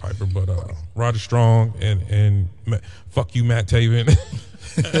Piper, but Roddy Strong and fuck you, Matt Taven.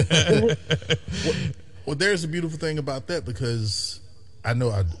 Well, there's a beautiful thing about that, because I know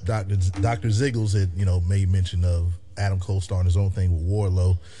Dr. Ziggles had, made mention of Adam Cole starting his own thing with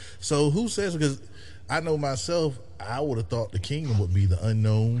Wardlow. So who says, because I know myself, I would have thought the Kingdom would be the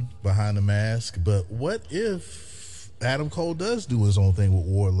unknown behind the mask, but what if Adam Cole does do his own thing with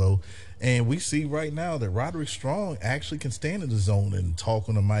Wardlow? And we see right now that Roderick Strong actually can stand in the zone and talk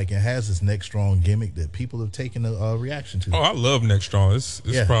on the mic and has this Next Strong gimmick that people have taken a reaction to. Oh, I love Next Strong.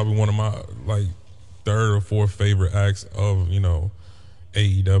 It's probably one of my, like, third or fourth favorite acts of,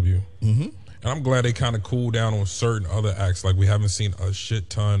 AEW. Mm-hmm. And I'm glad they kind of cooled down on certain other acts. Like we haven't seen a shit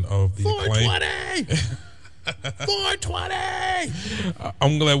ton of the Acclaim. 420.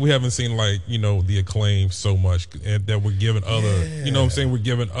 I'm glad we haven't seen the Acclaim so much, and that we're giving other, we're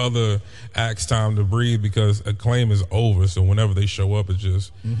giving other acts time to breathe, because Acclaim is over. So whenever they show up, it's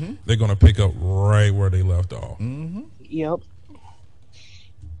just they're gonna pick up right where they left off. Mm-hmm. Yep.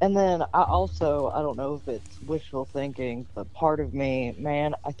 And then I don't know if it's wishful thinking, but part of me,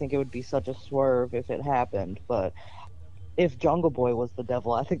 man, I think it would be such a swerve if it happened. But if Jungle Boy was the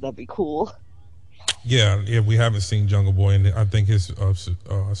devil, I think that'd be cool. Yeah, we haven't seen Jungle Boy, and I think his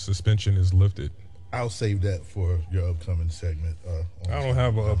suspension is lifted. I'll save that for your upcoming segment. I don't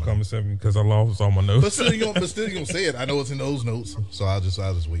have an upcoming segment because I lost all my notes. But still, you're gonna say it. I know it's in those notes, so I'll just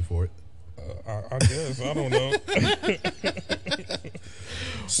wait for it. I guess I don't know.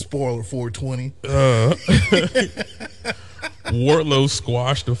 Spoiler 420. Wardlow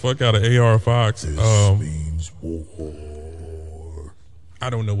squashed the fuck out of AR Fox. This means war. I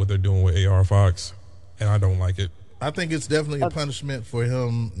don't know what they're doing with AR Fox, and I don't like it. I think it's definitely a punishment for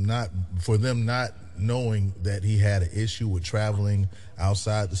them not knowing that he had an issue with traveling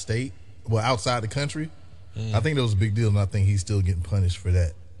outside the state, outside the country. I think that was a big deal, and I think he's still getting punished for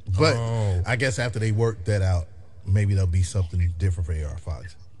that. But I guess after they work that out, maybe there'll be something different for AR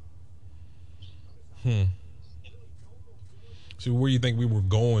Fox. So where do you think we were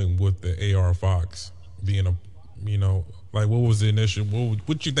going with the AR Fox being what was the initial?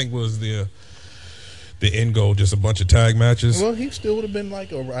 What you think was the end goal? Just a bunch of tag matches? Well, he still would have been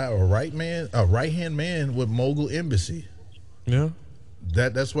like a right hand man with Mogul Embassy. Yeah,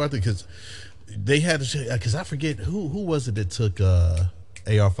 that's what I think, because they had to. Because I forget who was it that took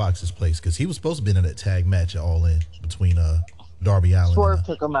AR Fox's place, because he was supposed to be in that tag match at All In between Darby Allin. Swerve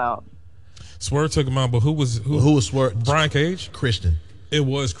took him out. Swerve took him out, but who was Swerve? Brian Cage? Christian. It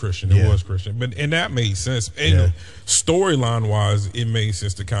was Christian. It was Christian. And that made sense. And storyline wise, it made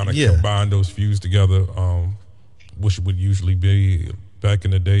sense to kind of combine those feuds together, which would usually be back in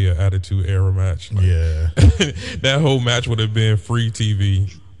the day an Attitude Era match. That whole match would have been free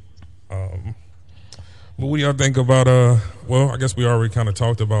TV. But what do y'all think about I guess we already kind of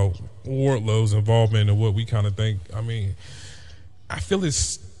talked about Wardlow's involvement and what we kind of think. I mean, I feel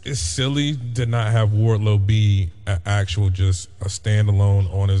it's silly to not have Wardlow be an actual just a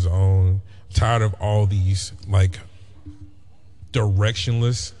standalone on his own. I'm tired of all these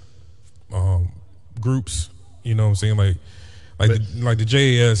directionless groups, you know what I'm saying? Like the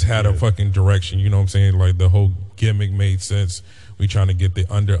JAS had a fucking direction, you know what I'm saying? Like the whole gimmick made sense. We trying to get the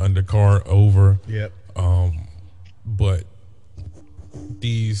undercard over. Yep. But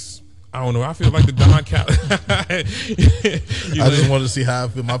these, I don't know. I feel like the Don Callis. I just wanted to see how I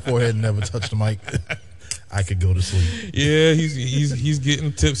feel. My forehead never touched the mic. I could go to sleep. Yeah, he's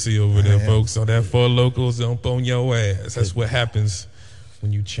getting tipsy over there, folks. So that Four Locals up on your ass. That's what happens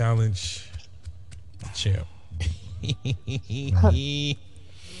when you challenge the champ.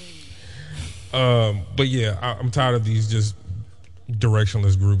 But yeah, I'm tired of these just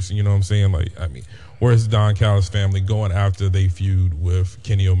directionless groups. You know what I'm saying? Where's the Don Callis family going after they feud with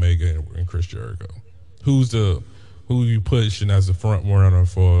Kenny Omega and Chris Jericho? Who you pushing as the front runner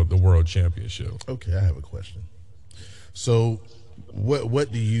for the world championship? Okay, I have a question. So,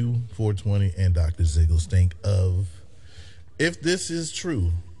 what do you, 420 and Dr. Ziggles, think of if this is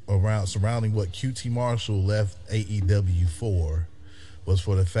true surrounding what QT Marshall left AEW for? Was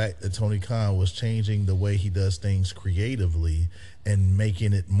for the fact that Tony Khan was changing the way he does things creatively and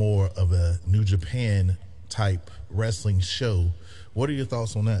making it more of a New Japan type wrestling show. What are your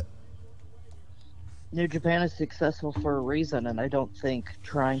thoughts on that? New Japan is successful for a reason, and I don't think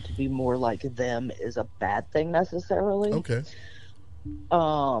trying to be more like them is a bad thing necessarily. Okay.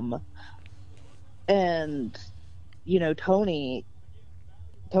 And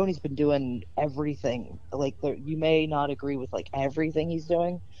Tony's been doing everything. You may not agree with everything he's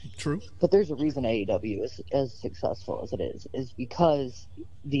doing. True. But there's a reason AEW is as successful as it is because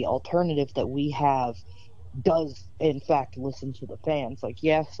the alternative that we have does in fact listen to the fans.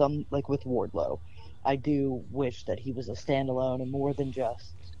 Some with Wardlow, I do wish that he was a standalone and more than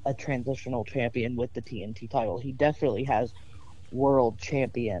just a transitional champion with the TNT title. He definitely has world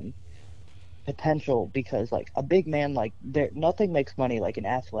champion potential because a big man nothing makes money like an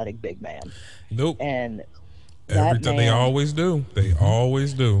athletic big man. Nope. And they always do. They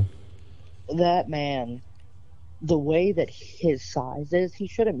always do. That man, the way that his size is, he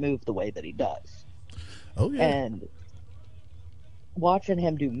shouldn't move the way that he does. Oh yeah. And watching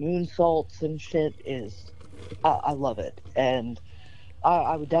him do moonsaults and shit I love it. And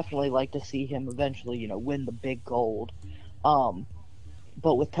I would definitely like to see him eventually, win the big gold.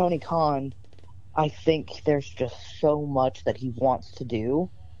 But with Tony Khan, I think there's just so much that he wants to do,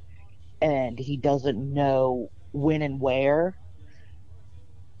 and he doesn't know when and where.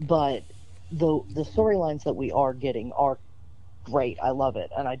 But the storylines that we are getting are great. I love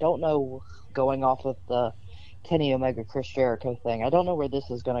it. And I don't know, going off of the Kenny Omega Chris Jericho thing, I don't know where this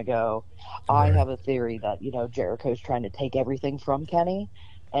is going to go. Right. I have a theory that, Jericho's trying to take everything from Kenny,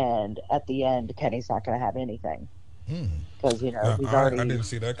 and at the end, Kenny's not going to have anything. Because, he's already... I didn't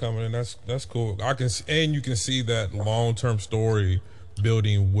see that coming, and that's cool. You can see that long-term story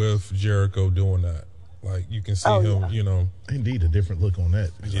building with Jericho doing that. Like, you can see him, Indeed, a different look on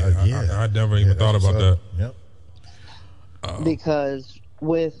that. I never even thought about that. Yep. Because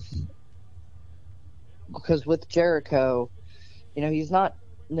with Jericho, he's not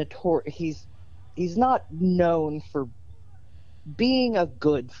he's not known for being a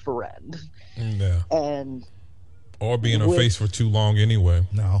good friend. Yeah. And or being a face for too long anyway.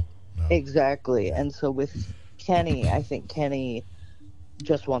 No. Exactly. And so with Kenny, I think Kenny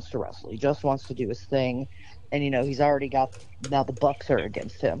just wants to wrestle. He just wants to do his thing. And, he's already got... Now the Bucks are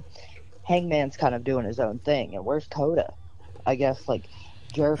against him. Hangman's kind of doing his own thing. And where's Coda? I guess,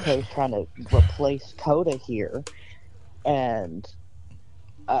 Jericho's trying to replace Coda here. And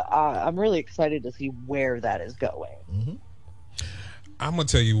I'm really excited to see where that is going. Mm-hmm. I'm going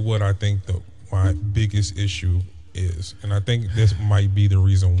to tell you what I think my biggest issue is. And I think this might be the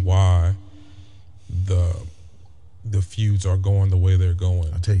reason why the feuds are going the way they're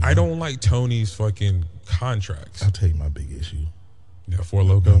going. I don't like Tony's fucking contracts. I'll tell you my big issue. Yeah, for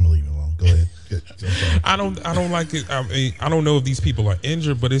Loco. I'm leaving alone. Go ahead. I don't like it. I mean, I don't know if these people are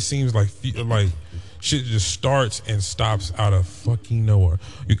injured, but it seems like shit just starts and stops out of fucking nowhere.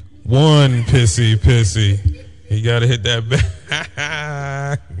 One pissy. You gotta hit that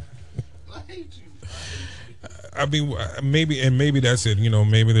back. I mean, maybe that's it.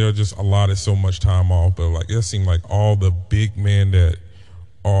 Maybe they're just allotted so much time off, but it seemed like all the big men that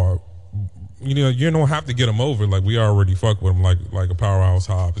are, you don't have to get them over. We already fuck with them, like a Powerhouse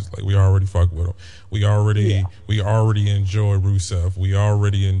Hobbs. We already fuck with them. We already enjoy Rusev. We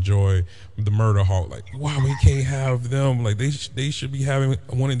already enjoy the Murder Hawk. Why we can't have them? They should be having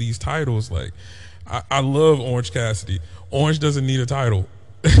one of these titles. I love Orange Cassidy. Orange doesn't need a title.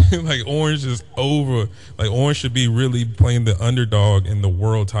 Orange is over. Orange should be really playing the underdog in the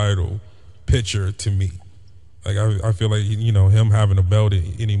world title picture to me. I feel like him having a belt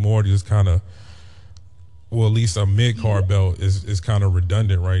anymore just kind of, well, at least a mid-card belt is kind of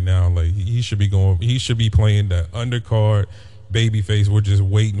redundant right now. He should be playing that undercard babyface. We're just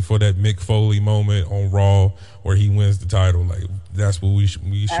waiting for that Mick Foley moment on Raw where he wins the title. That's what we should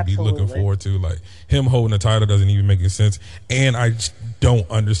be looking forward to. Him holding the title doesn't even make any sense, and I just don't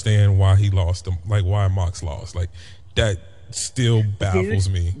understand why he lost them. Why Mox lost. That still baffles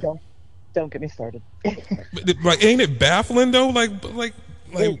me. Don't get me started. Ain't it baffling though?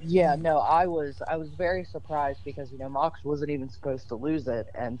 Yeah, no, I was very surprised because Mox wasn't even supposed to lose it,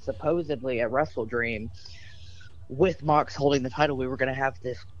 and supposedly at Wrestle Dream, with Mox holding the title, we were going to have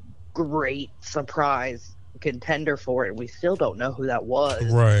this great surprise contender for it. We still don't know who that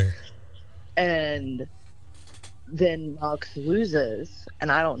was. Right. And then Mox loses,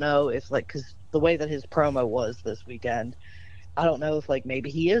 and I don't know if because the way that his promo was this weekend, I don't know if maybe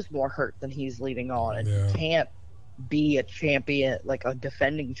he is more hurt than he's leading on, and he can't be a champion, a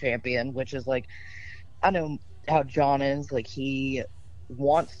defending champion, which is I know how John is, he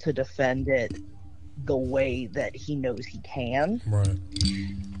wants to defend it the way that he knows he can. Right.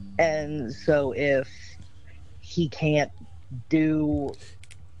 And so if he can't do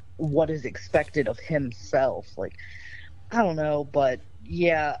what is expected of himself, I don't know, but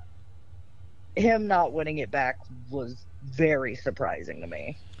yeah, him not winning it back was very surprising to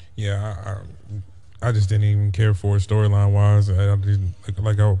me. Yeah, I just didn't even care for it storyline wise. I didn't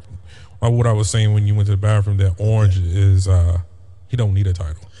what I was saying when you went to the bathroom, that Orange is he don't need a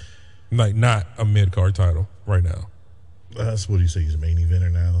title. Not a mid-card title right now. That's what do you say? He's a main eventer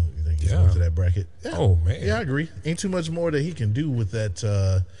now. You think he's going to that bracket? Yeah. Oh man, yeah, I agree. Ain't too much more that he can do with that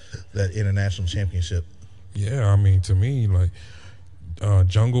international championship. Yeah, I mean, to me,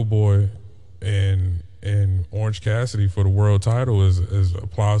 Jungle Boy and Orange Cassidy for the world title is a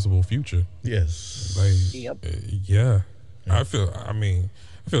plausible future. Yes. Yep. Yeah. I feel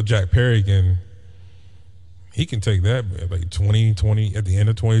Jack Perry can take that 2020 at the end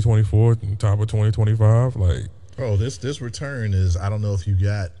of 2024, top of 2025. Bro, this return is, I don't know if you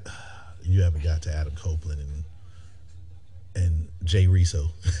haven't got to Adam Copeland and Jay Riso.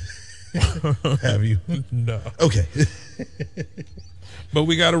 Have you? No. Okay. But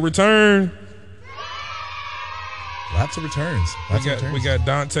we got a return. A Lots of returns. We got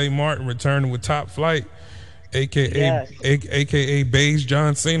Dante Martin returning with Top Flight, aka Beige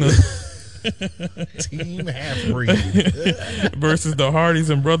John Cena. Team Half-Breed versus the Hardys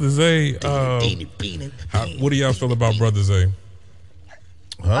and Brother Zay. What do y'all feel about Brother Zay?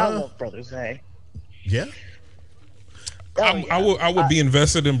 I love Brother Zay. Yeah. I would be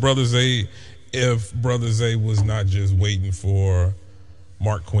invested in Brother Zay if Brother Zay was not just waiting for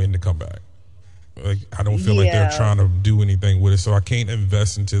Mark Quinn to come back. Like, I don't feel like they're trying to do anything with it, so I can't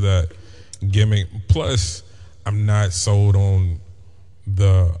invest into that gimmick. Plus, I'm not sold on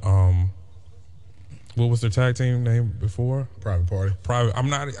the what was their tag team name before? Private Party. I'm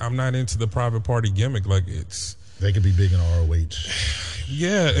not into the Private Party gimmick. Like, they could be big in ROH.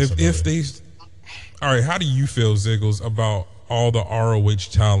 Yeah, if they. All right, how do you feel, Ziggles, about all the ROH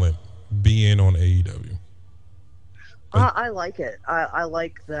talent being on AEW? I like it. I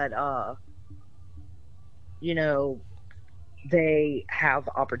like that. They have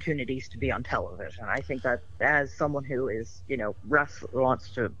opportunities to be on television. I think that as someone who is, wants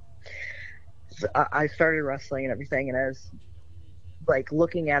to. I started wrestling and everything, and as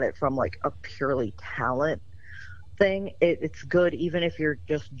looking at it from a purely talent thing, it's good. Even if you're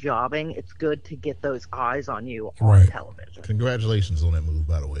just jobbing, it's good to get those eyes on you on television. Congratulations on that move,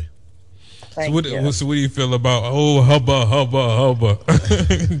 by the way. So what do you feel about hubba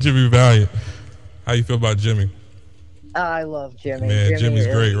Jimmy Valiant? How you feel about Jimmy? I love Jimmy. Man, Jimmy's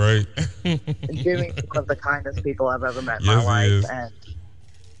great, right? Jimmy's one of the kindest people I've ever met in my life, and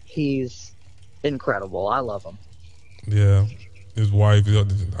he's incredible. I love him. Yeah. His wife, they're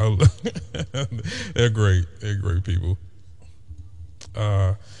great. They're great people.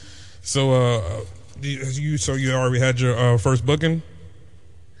 So you already had your first booking?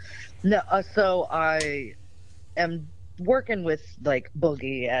 No, so I am working with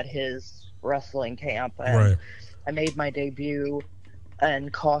Boogie at his wrestling camp, and I made my debut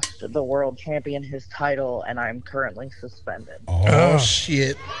and cost the world champion his title, and I'm currently suspended. Oh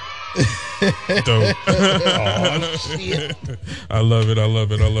shit. Dope. Oh shit. I love it.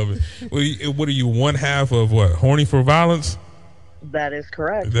 What are you, one half of what? Horny for Violence? That is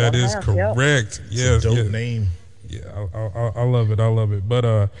correct. That is correct. Yes. Dope name. Yeah, I love it.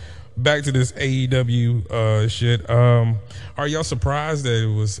 But back to this AEW shit. Are y'all surprised that it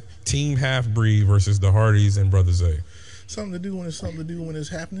was Team Half-Breed versus the Hardys and Brother Zay? Something to do when it's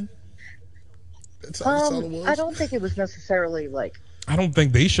happening? That's all it was? I don't think it was necessarily I don't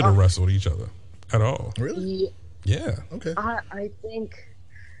think they should have wrestled each other at all. Really? Yeah. Okay. I think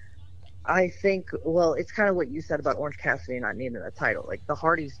well, it's kind of what you said about Orange Cassidy not needing a title. The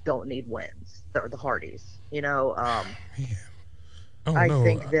Hardys don't need wins. They're the Hardys. I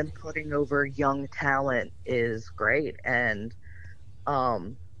think them putting over young talent is great, and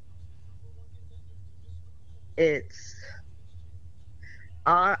it's.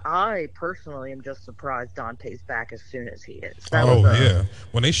 I personally am just surprised Dante's back as soon as he is.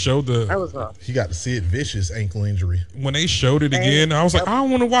 When they showed he got to see it, vicious ankle injury. When they showed it again, I was like, I don't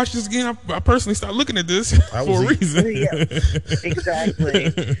want to watch this again. I personally started looking at this for a reason. Yeah,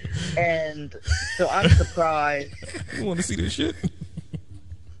 exactly. And so I'm surprised. You want to see this shit?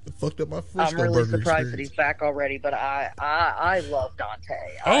 It fucked up my Frisco I'm really burger surprised experience. that he's back already, but I love Dante.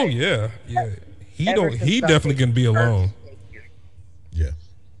 He definitely can be alone.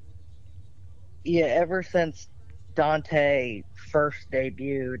 Yeah, ever since Dante first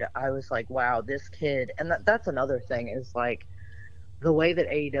debuted, I was like, wow, this kid. And that's another thing is the way that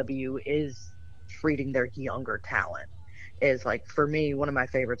AEW is treating their younger talent is for me, one of my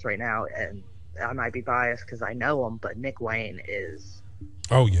favorites right now, and I might be biased because I know him, but Nick Wayne is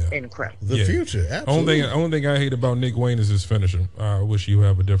incredible. The future, absolutely. Only thing I hate about Nick Wayne is his finisher. I wish you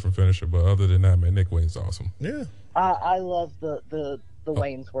have a different finisher, but other than that, man, Nick Wayne's awesome. Yeah. I love the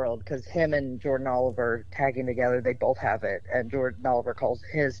Wayne's World because him and Jordan Oliver tagging together, they both have it, and Jordan Oliver calls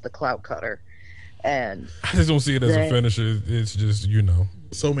his the clout cutter. And I just don't see it as a finisher. It's just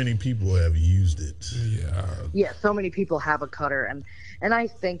so many people have used it. Yeah, so many people have a cutter, and I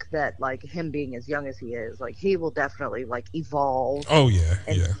think that him being as young as he is, he will definitely evolve. Oh yeah,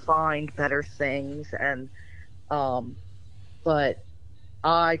 and find better things, and but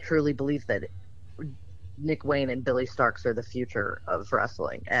I truly believe that Nick Wayne and Billy Starks are the future of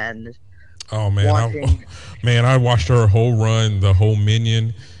wrestling. And I watched her whole run, the whole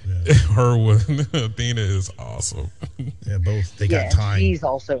Minion. Yeah. Her with Athena is awesome. Yeah, both. They got time. He's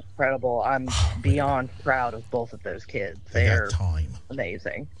also incredible. I'm beyond proud of both of those kids. They're got time.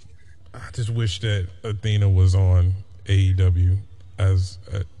 Amazing. I just wish that Athena was on AEW as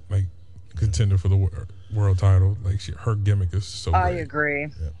a contender for the world title. Her gimmick is so great. I agree.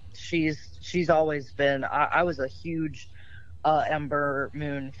 Yeah. She's she's always been. I was a huge Ember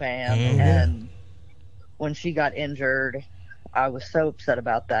Moon fan, and when she got injured, I was so upset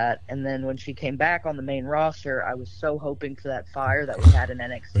about that. And then when she came back on the main roster, I was so hoping for that fire that we had in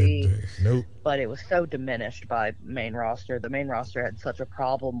NXT. Nope. But it was so diminished by main roster. The main roster had such a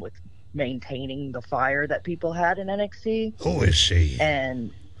problem with maintaining the fire that people had in NXT. Who is she?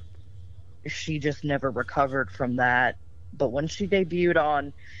 And she just never recovered from that. But when she debuted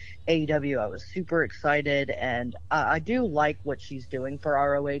on AEW, I was super excited, and I do like what she's doing for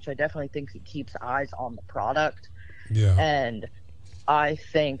ROH. I definitely think it keeps eyes on the product. Yeah. And I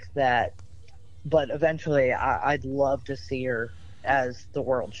think that, but eventually I'd love to see her as the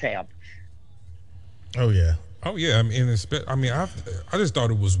world champ. Oh yeah. Oh yeah. I mean, I just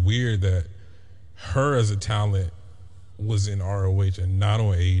thought it was weird that her as a talent was in ROH and not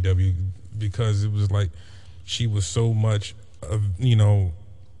on AEW, because it was like she was so much of,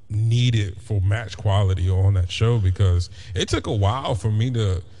 needed for match quality on that show, because it took a while for me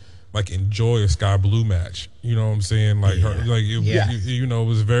to like enjoy a Sky Blue match. You know what I'm saying? Like her, like it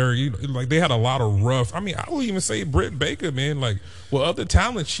was very like they had a lot of rough. I mean, I would even say Britt Baker, man. Like with other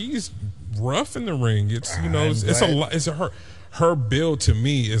talent, she's rough in the ring. It's it's a lot. It's her build to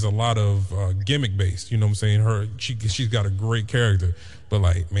me is a lot of gimmick based. You know what I'm saying? She's got a great character, but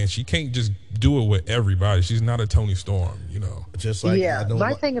like, man, she can't just do it with everybody. She's not a Toni Storm. Just like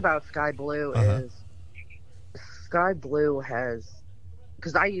my thing about Sky Blue is Sky Blue has.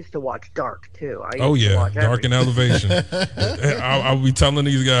 Because I used to watch Dark too. Dark and Elevation. I'll be telling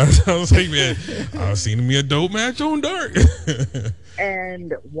these guys, I was like, man, I've seen me a dope match on Dark.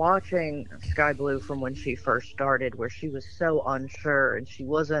 And watching Sky Blue from when she first started, where she was so unsure and she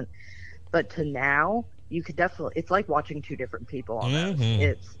wasn't, but to now, you could definitely, it's like watching two different people almost.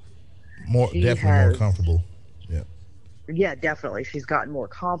 It's more comfortable. Yeah. Yeah, definitely. She's gotten more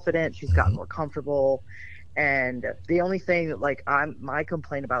confident. She's gotten more comfortable. And the only thing that, like, my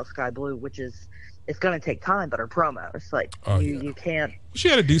complaint about Sky Blue, which is it's going to take time, but her promos, like, you can't. She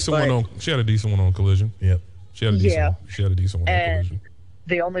had a decent one on. She had a decent one on Collision. Yep. She had a decent. One. She had a decent one on Collision.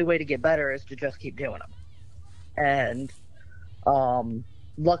 The only way to get better is to just keep doing them. And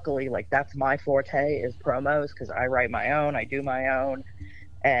luckily, like, that's my forte is promos, because I write my own, I do my own,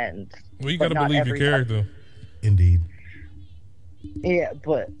 and. Well, you got to believe your character. Indeed. Yeah,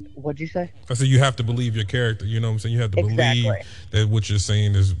 but what'd you say? I said you have to believe your character. You know what I'm saying? You have to believe that what you're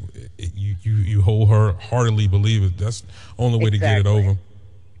saying is you wholeheartedly believe it. That's the only way to get it over.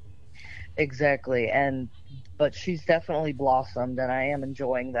 Exactly, but she's definitely blossomed, and I am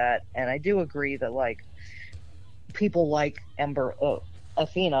enjoying that. And I do agree that like people like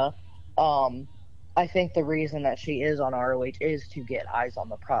Athena. I think the reason that she is on ROH is to get eyes on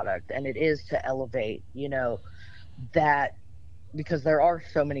the product, and it is to elevate, that. Because there are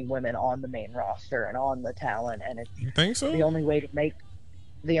so many women on the main roster and on the talent, and you think so? The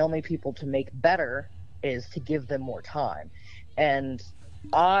only people to make better is to give them more time. And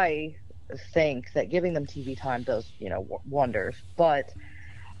I think that giving them TV time does, wonders. But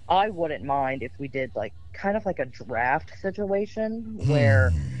I wouldn't mind if we did like kind of like a draft situation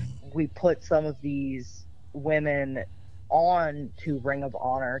where we put some of these women on to Ring of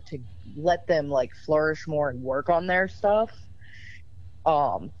Honor to let them like flourish more and work on their stuff.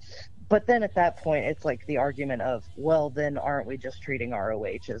 But then at that point, it's like the argument of, well, then aren't we just treating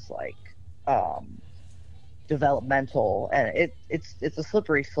ROH as like, developmental? And it's a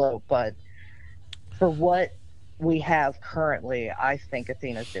slippery slope, but for what we have currently, I think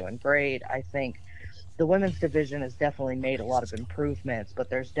Athena's doing great. I think the women's division has definitely made a lot of improvements,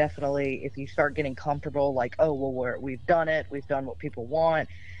 but there's definitely, if you start getting comfortable, like, oh, well, we've done it, we've done what people want,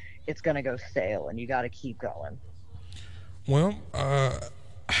 it's going to go stale, and you got to keep going. Well,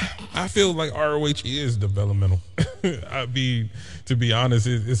 I feel like ROH is developmental. To be honest,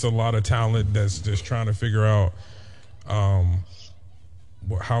 it's a lot of talent that's just trying to figure out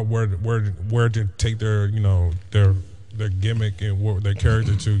where to take their gimmick and their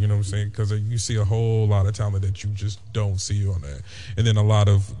character to. You know what I'm saying? Because you see a whole lot of talent that you just don't see on that, and then a lot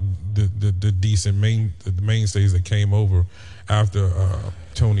of the decent mainstays that came over after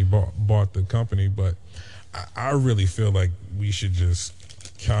Tony bought the company, but. I really feel like we should just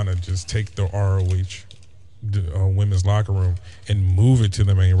kind of just take the ROH women's locker room and move it to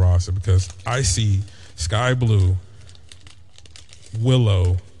the main roster, because I see Sky Blue,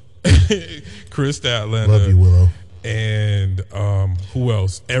 Willow, Chris Statlander, love you, Willow, and who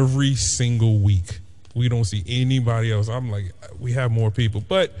else every single week. We don't see anybody else. I'm like, we have more people,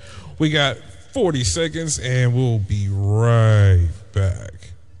 but we got 40 seconds and we'll be right back.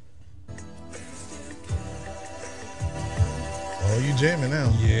 Oh, you jamming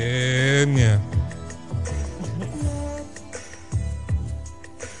now? Yeah.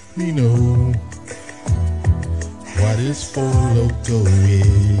 We know what this Four Loko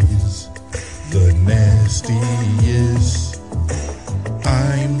is the nastiest.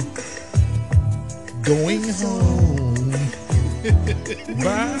 I'm going home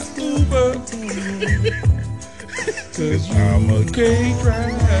by Uber, 'cause I'm a cake rider.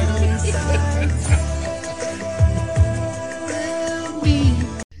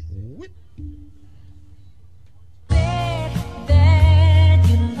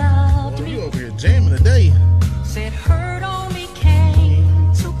 You over here jamming today. Said hurt only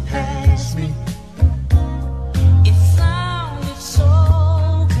came to pass me. It sounded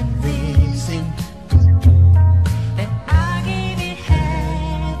so convincing that I gave it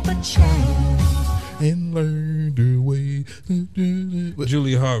half a chance and learned her way.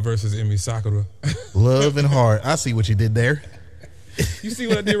 Julia Hart versus Emi Sakura. Love and heart. I see what you did there. You see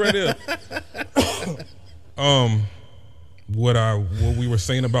what I did right there? What we were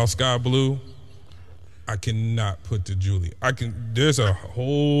saying about Sky Blue, I cannot put to Julia. There's a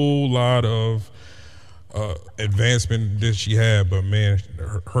whole lot of advancement that she had, but man,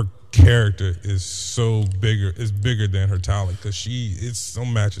 her character is so bigger. It's bigger than her talent because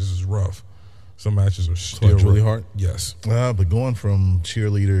some matches is rough. Some matches are still Julia Hart. Yes, but going from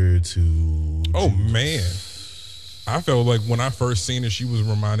cheerleader to man, I felt like when I first seen her, she was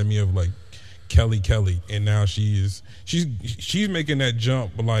reminding me of like Kelly, and now she's making that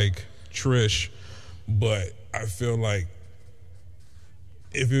jump like Trish, but I feel like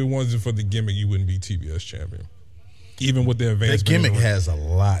if it wasn't for the gimmick, you wouldn't be TBS champion. Even with the advancement, that gimmick has a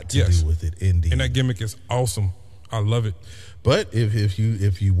lot to do with it, indeed, and that gimmick is awesome. I love it. But if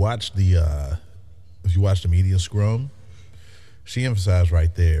you watch the media scrum, she emphasized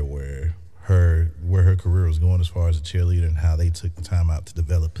right there where her career was going as far as a cheerleader and how they took the time out to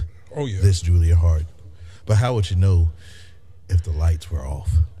develop this Julia Hart. But how would you know if the lights were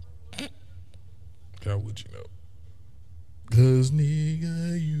off? How would you know? 'Cause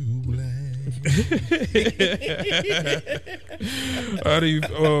nigga, you blind.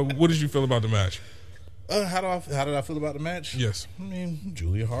 What did you feel about the match? How did I feel about the match? Yes. I mean,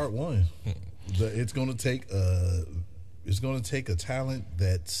 Julia Hart won. It's going to take a talent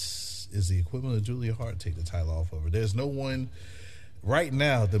that is the equivalent of Julia Hart to take the title off of her. There's no one right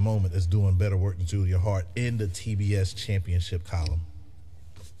now at the moment that's doing better work than Julia Hart in the TBS championship column.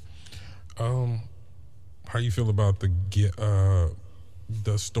 How you feel about the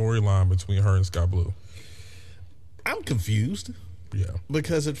storyline between her and Sky Blue? I'm confused. Yeah.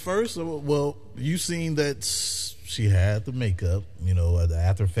 Because at first, well, you seen that she had the makeup, the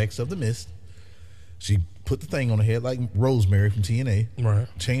after effects of the mist. She put the thing on her head like Rosemary from TNA. Right.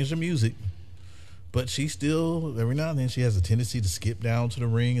 Changed the music. But she still, every now and then, she has a tendency to skip down to the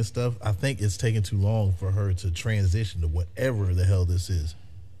ring and stuff. I think it's taking too long for her to transition to whatever the hell this is.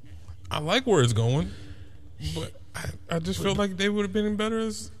 I like where it's going, but I just feel like they would have been better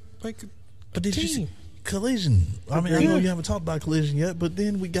as like a did team. You see Collision? I mean, I know you haven't talked about Collision yet, but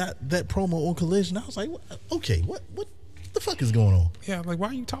then we got that promo on Collision. I was like, okay, what the fuck is going on? Yeah, like, why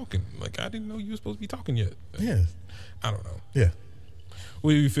are you talking? Like, I didn't know you were supposed to be talking yet. Yeah. I don't know. Yeah.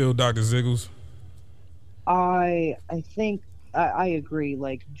 What do you feel, Dr. Ziggles? I think I agree.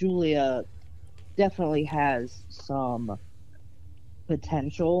 Like, Julia definitely has some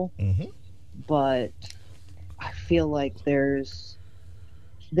potential, but I feel like they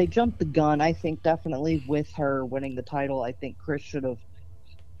jumped the gun. I think definitely with her winning the title, I think Chris should have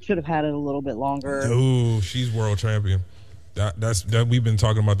had it a little bit longer. Ooh, she's world champion. That's we've been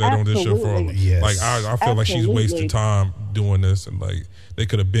talking about that on this show for like I feel like she's wasting time doing this, and like they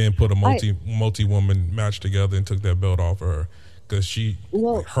could have been put a multi woman match together and took that belt off of her because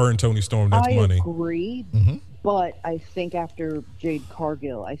her and Toni Storm, that's money. I agree, but I think after Jade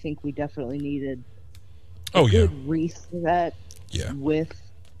Cargill, I think we definitely needed a good reset with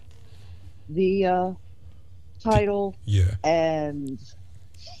the title. Yeah. And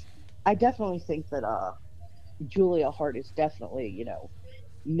I definitely think that Julia Hart is definitely,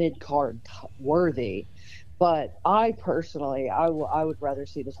 mid-card worthy. But I personally, I would rather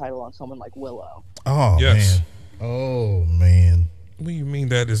see the title on someone like Willow. Oh, man. Oh, man. What do you mean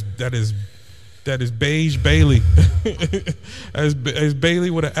that is beige Bailey? as Bailey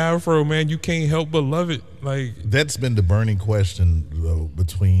with an afro, man, you can't help but love it. Like, that's been the burning question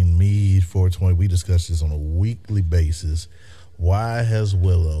between me, 420. We discuss this on a weekly basis. Why has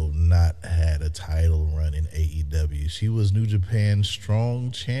Willow not had a title run in AEW? She was New Japan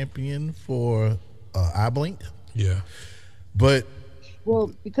Strong Champion for iBlink. Yeah. But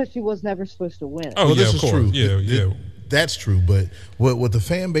because she was never supposed to win. Oh, well, yeah, this of is course. true. Yeah. That's true, but with the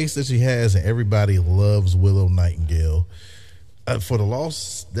fan base that she has, and everybody loves Willow Nightingale, for the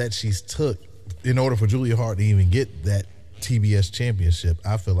loss that she's took, in order for Julia Hart to even get that TBS championship,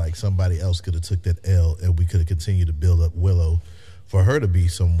 I feel like somebody else could have took that L, and we could have continued to build up Willow for her to be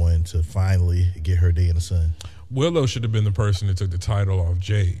someone to finally get her day in the sun. Willow should have been the person that took the title off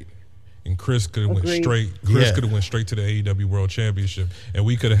Jade, and Chris could have went straight. Chris could have went straight to the AEW World Championship, and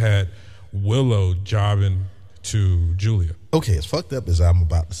we could have had Willow jobbing to Julia. Okay, as fucked up as I'm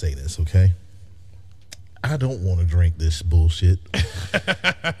about to say this, okay, I don't want to drink this bullshit,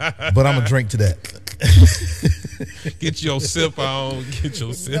 but I'm gonna drink to that. Get your sip on. Get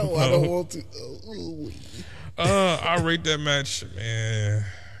your sip on. No, I don't want to. I rate that match, man.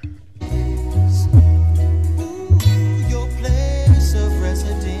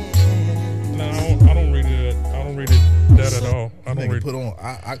 No, I don't rate it. I don't rate it that at all. I don't rate. Put on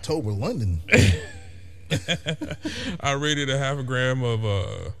October London. I rated a half a gram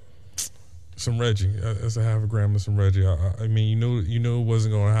of some Reggie. That's a half a gram of some Reggie. I mean, you knew it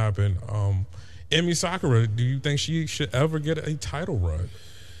wasn't going to happen. Emi Sakura, do you think she should ever get a title run?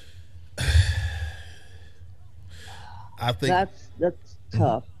 I think that's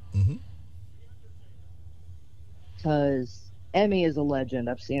tough. Because Emi is a legend.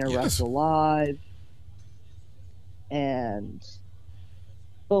 I've seen her wrestle live.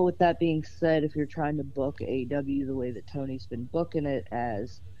 But with that being said, if you're trying to book AEW the way that Tony's been booking it,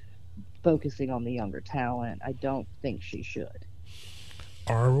 as focusing on the younger talent, I don't think she should.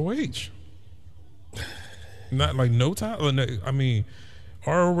 ROH. Not like no time. I mean,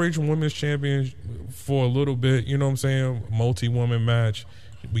 ROH Women's Champion for a little bit, you know what I'm saying? Multi-woman match.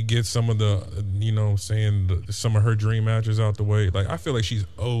 We get some of the, you know what I'm saying, some of her dream matches out the way. Like, I feel like she's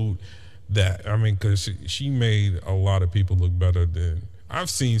owed that. I mean, because she made a lot of people look better than I've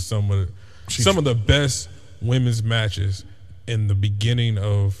seen some of the best women's matches in the beginning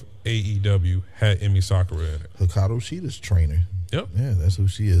of AEW had Emi Sakura in it. Hikaru Shida's trainer. Yep. Yeah, that's who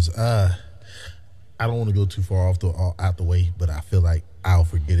she is. I don't want to go too far out the way, but I feel like I'll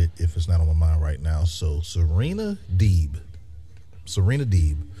forget it if it's not on my mind right now. So Serena Deeb.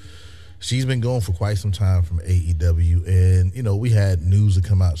 She's been going for quite some time from AEW, and you know, we had news to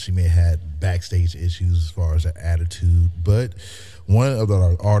come out. She may have had backstage issues as far as her attitude, but one of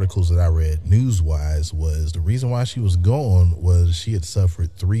the articles that I read news-wise was the reason why she was gone was she had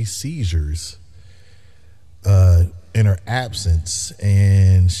suffered 3 seizures in her absence,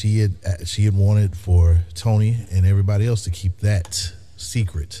 and she had wanted for Tony and everybody else to keep that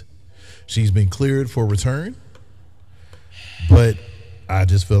secret. She's been cleared for return, but I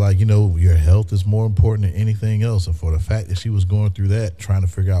just feel like, you know, your health is more important than anything else. And for the fact that she was going through that, trying to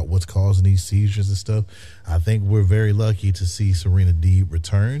figure out what's causing these seizures and stuff, I think we're very lucky to see Serena Deeb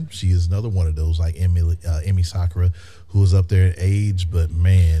return. She is another one of those, like Emi Sakura, who was up there in age, but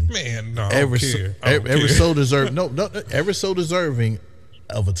man, no, ever so deserving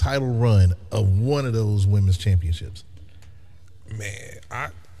of a title run of one of those women's championships. Man,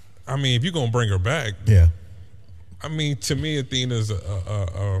 I mean, if you're gonna bring her back, yeah. I mean, to me, Athena's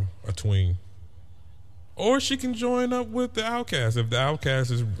a tween, or she can join up with the Outcast if the Outcast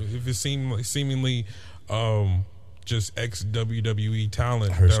if it seemingly just ex WWE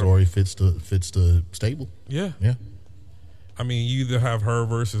talent. Her story fits the stable. Yeah. I mean, you either have her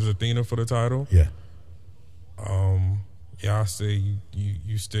versus Athena for the title. Yeah. I say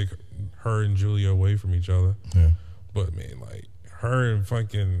you stick her and Julia away from each other. Yeah. But man, like her and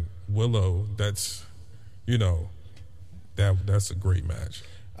fucking Willow, that's, you know. That's a great match.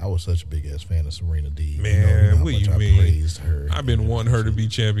 I was such a big ass fan of Serena Deeb. Man, what you mean? Praised her. I've been wanting her to be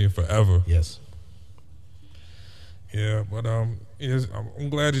champion forever. Yes. Yeah, but I'm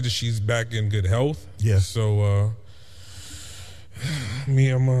glad that she's back in good health. Yeah. So I'm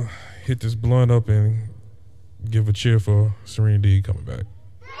gonna hit this blunt up and give a cheer for Serena Deeb coming back.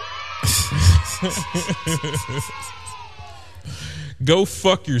 Go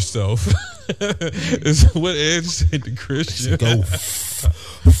fuck yourself. Is what Edge said to Christian. Go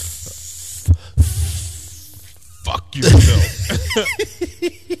fuck yourself.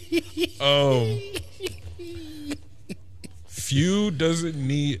 Feud doesn't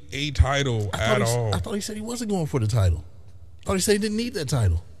need a title at all. I thought he said he wasn't going for the title. I thought he said he didn't need that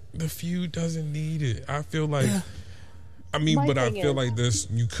title. The feud doesn't need it. I feel like, I feel like this,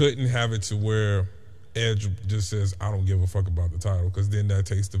 you couldn't have it to where Edge just says, I don't give a fuck about the title, because then that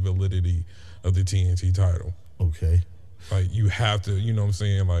takes the validity of the TNT title. Okay. Like, you have to, you know what I'm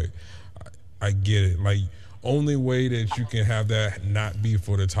saying? Like, I get it. Like, only way that you can have that not be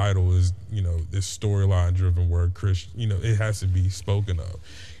for the title is, you know, this storyline driven where Chris, you know, it has to be spoken of.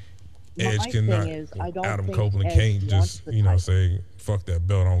 Edge My cannot. thing is, I don't Adam think Copeland Edge can't wants just the title. say fuck that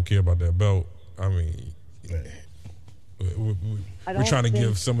belt. I don't care about that belt. I mean, we're don't trying to give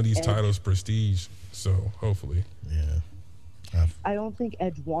think some of these Edge- titles prestige. So hopefully, I don't think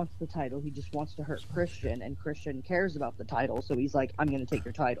Edge wants the title. He just wants to hurt Christian, and Christian cares about the title, so he's like, I'm going to take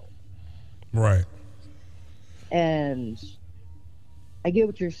your title. right? And I get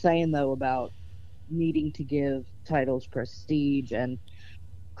what you're saying, though, about needing to give titles prestige, and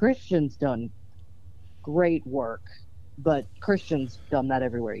Christian's done great work, but Christian's done that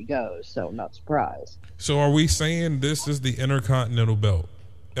everywhere he goes, so I'm not surprised. So are we saying this is the Intercontinental belt?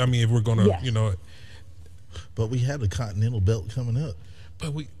 I mean, if we're gonna, Yes. But we have the Continental belt coming up.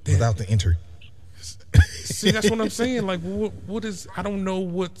 But without the Inter. See, that's what I'm saying. Like, what is? I don't know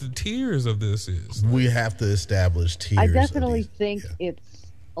what the tiers of this is. We have to establish tiers. I definitely think it's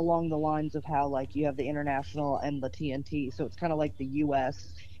along the lines of how, like, you have the International and the TNT, so it's kind of like the U.S.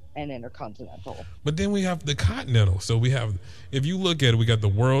 and Intercontinental. But then we have the Continental. So we have, if you look at it, we got the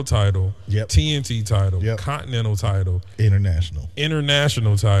World title, TNT title, Continental title, International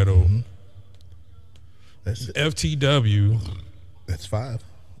title, Mm-hmm. That's it. FTW. That's 5.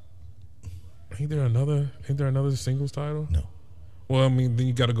 Ain't there another singles title? No. Well, I mean, then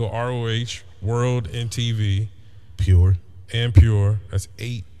you got to go ROH, World, and TV. Pure. That's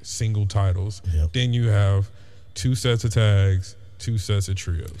 8 single titles. Yep. Then you have 2 sets of tags, 2 sets of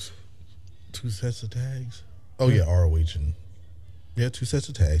trios. 2 sets of tags? Oh, yeah, ROH and... Yeah, 2 sets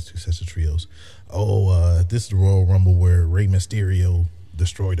of tags, 2 sets of trios. Oh, this is the Royal Rumble where Rey Mysterio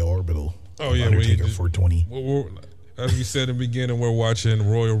destroyed the Orbital. Oh, yeah. Undertaker for 20. As we said in the beginning, we're watching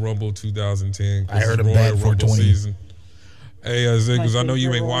Royal Rumble 2010. I heard This is him back Royal for Rumble 20. season. Hey, Ziggles, I know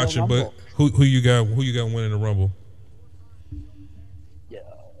you ain't watching, but who you got winning the Rumble?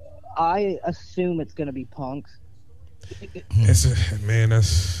 I assume it's going to be Punk.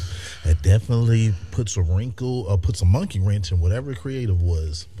 That definitely puts a wrinkle, puts a monkey wrench in whatever creative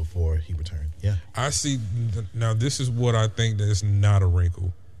was before he returned. Yeah. I see. Now, this is what I think that is not a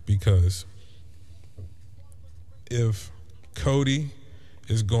wrinkle, because if Cody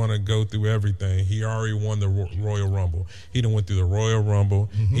is going to go through everything, he already won the Royal Rumble. He done went through the Royal Rumble.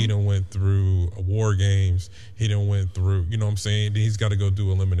 Mm-hmm. He done went through War Games. He done went through, you know what I'm saying? Then he's got to go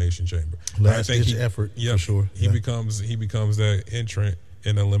do Elimination Chamber. Last ditch effort, for sure. He becomes that entrant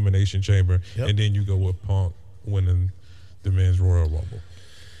in Elimination Chamber, and then you go with Punk winning the men's Royal Rumble.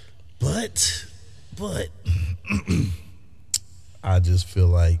 But I just feel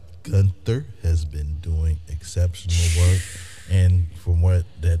like Gunther has been doing exceptional work, and from what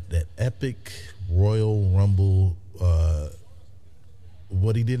that epic Royal Rumble,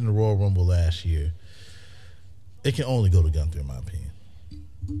 what he did in the Royal Rumble last year, it can only go to Gunther in my opinion.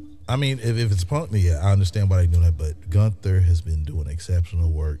 I mean, if it's Punk, yeah, I understand why they're doing that, but Gunther has been doing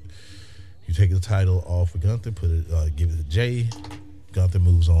exceptional work. You take the title off of Gunther, give it to Jay. Gunther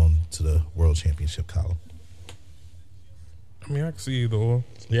moves on to the World Championship column. I mean, I can see either or.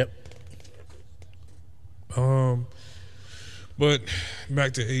 Yep. But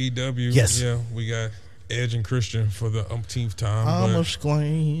back to AEW. Yes. Yeah, we got Edge and Christian for the umpteenth time. I'm a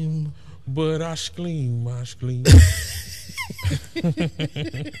scream. But I scream.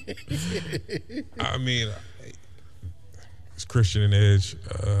 I mean, it's Christian and Edge.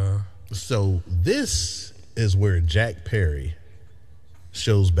 So this is where Jack Perry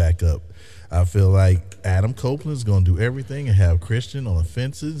shows back up. I feel like Adam Copeland is going to do everything and have Christian on the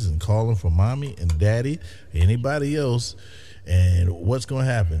fences and call him for mommy and daddy, anybody else. And what's going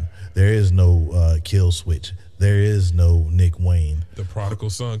to happen? There is no kill switch. There is no Nick Wayne. The prodigal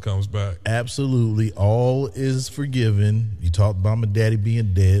son comes back. Absolutely. All is forgiven. You talked about my daddy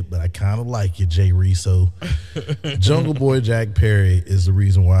being dead, but I kind of like you, Jay Rizzo. Jungle Boy Jack Perry is the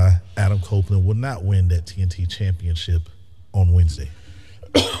reason why Adam Copeland will not win that TNT championship on Wednesday.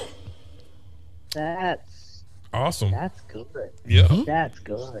 That's awesome. That's good. Yeah. That's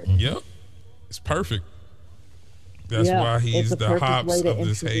good. Yep. It's perfect. That's why he's the hops of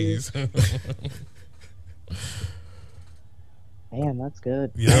this haze. Man, that's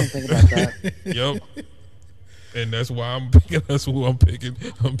good. Yep. I didn't think about that. Yep. And that's why I'm picking. That's who I'm picking.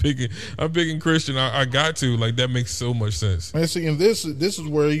 I'm picking Christian. I got to, like, that makes so much sense. And see, and this is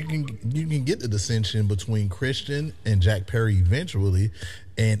where you can get the dissension between Christian and Jack Perry eventually,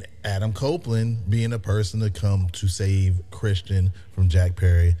 and Adam Copeland being a person to come to save Christian from Jack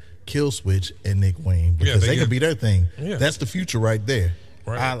Perry, Kill Switch, and Nick Wayne, because they could be their thing. Yeah. That's the future right there.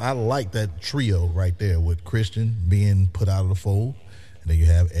 Right. I like that trio right there with Christian being put out of the fold, and then you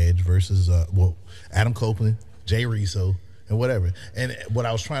have Edge versus Adam Copeland, Jay Rizzo, and whatever. And what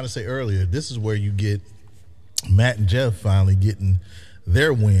I was trying to say earlier, this is where you get Matt and Jeff finally getting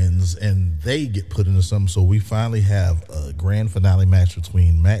their wins and they get put into something. So we finally have a grand finale match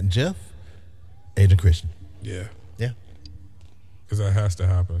between Matt and Jeff, Edge and Christian. Yeah. Yeah. Because that has to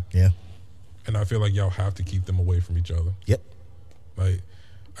happen. Yeah. And I feel like y'all have to keep them away from each other. Yep. Like,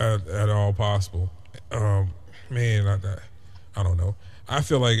 at all possible. Man, I don't know. I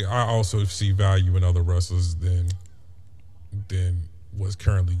feel like I also see value in other wrestlers than what's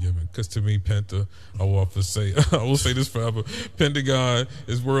currently given. Because to me, Penta, I will say this forever. Pentagon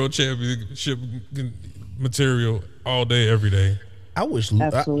is world championship material all day, every day. I wish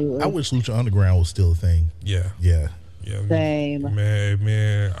Lucha Underground was still a thing. Yeah. Yeah. Yeah, Same.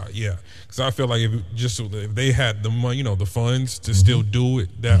 Man, yeah. Because I feel like if they had the money, the funds to still do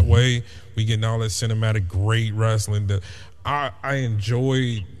it that way, we getting all that cinematic great wrestling. That I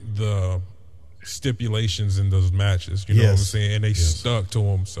enjoyed the stipulations in those matches. You know what I'm saying? And they stuck to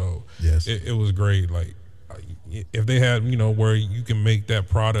them, so it was great. Like if they had where you can make that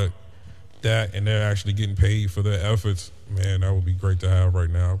product and they're actually getting paid for their efforts, man, that would be great to have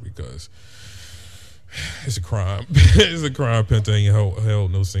right now because. It's a crime. It's a crime. Penta ain't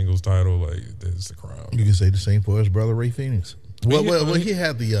held no singles title. Like it's a crime. You can say the same for his brother Ray Phoenix. Well, he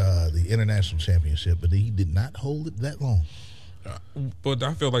had the international championship, but he did not hold it that long. But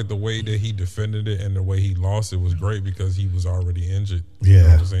I feel like the way that he defended it and the way he lost it was great because he was already injured. Yeah, you know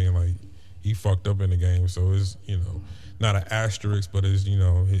what I'm saying, like he fucked up in the game, so it's not an asterisk, but it's it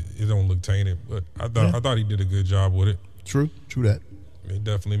don't look tainted. But I thought he did a good job with it. True that. It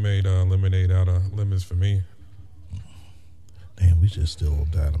definitely made lemonade out of lemons for me. Damn, we just still on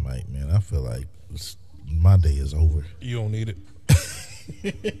Dynamite, man. I feel like my day is over. You don't need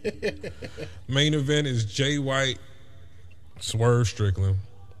it. Main event is Jay White, Swerve Strickland.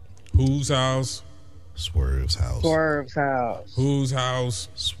 Whose house? Swerve's house. Swerve's house. Whose house?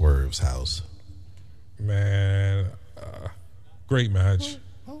 Swerve's house. Man, great match.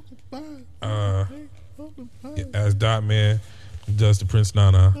 As Dot Man does the Prince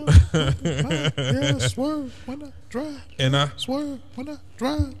Nana. Yeah, swerve when I drive. And I swerve when I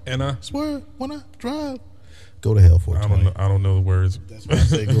drive. And I swerve when I drive. Go to hell 420. I don't know the words. That's why I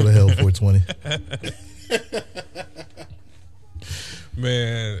say go to hell 420.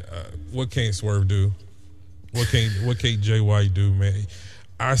 Man, what can't Swerve do? What can't Jay White do, man?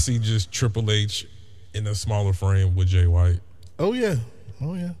 I see just Triple H in a smaller frame with Jay White. Oh yeah.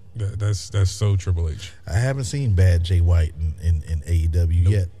 That's so Triple H. I haven't seen bad Jay White in AEW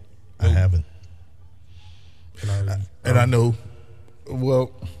yet. I haven't. And I know.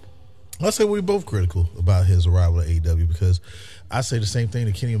 Well, I say we're both critical about his arrival at AEW because I say the same thing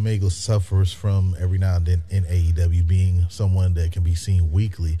that Kenny Omega suffers from every now and then in AEW, being someone that can be seen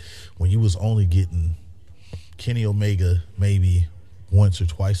weekly. When you was only getting Kenny Omega maybe once or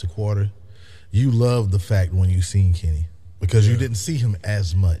twice a quarter, you love the fact when you seen Kenny. Because you didn't see him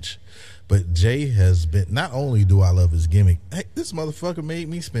as much. But Jay has been, not only do I love his gimmick, hey, this motherfucker made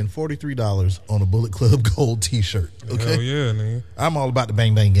me spend $43 on a Bullet Club Gold t-shirt. Okay? Hell yeah, man. I'm all about the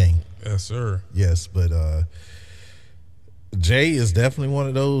bang bang gang. Yes, sir. Yes, but Jay is definitely one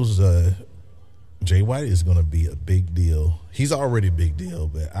of those. Jay White is going to be a big deal. He's already a big deal,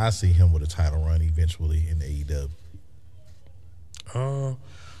 but I see him with a title run eventually in AEW.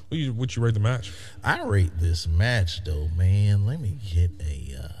 What you rate the match? I rate this match though, man. Let me get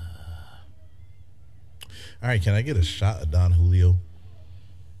a. All right, can I get a shot of Don Julio?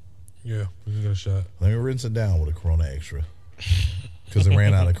 Yeah, we can get a shot. Let me rinse it down with a Corona Extra because it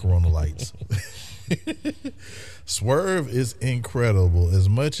ran out of Corona Lights. Swerve is incredible. As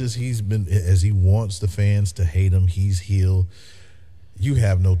much as as he wants the fans to hate him, he's heel. You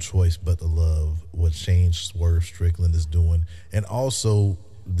have no choice but to love what Shane Swerve Strickland is doing, and also.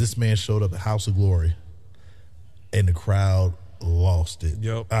 This man showed up at House of Glory, and the crowd lost it.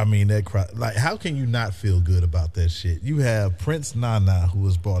 Yep. I mean, that crowd. Like, how can you not feel good about that shit? You have Prince Nana, who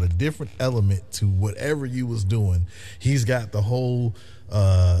has brought a different element to whatever you was doing. He's got the whole,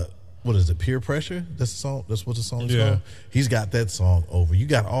 what is it, Peer Pressure? That's the song. That's what the song is called. He's got that song over. You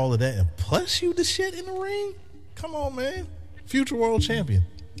got all of that, and plus you the shit in the ring. Come on, man. Future world champion.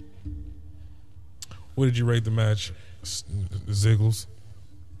 What did you rate the match, Ziggles?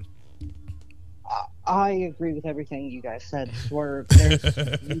 I agree with everything you guys said. Swerve,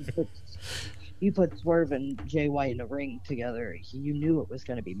 you put Swerve and Jay White in a ring together. You knew it was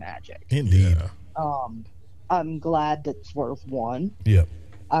going to be magic. Indeed. Yeah. I'm glad that Swerve won. Yep.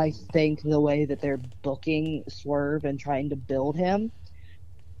 I think the way that they're booking Swerve and trying to build him,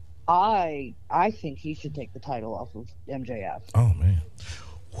 I think he should take the title off of MJF. Oh man.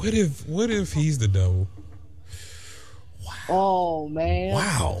 What if he's the devil? Wow. Oh man.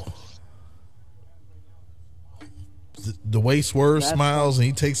 Wow. the way Swerve smiles and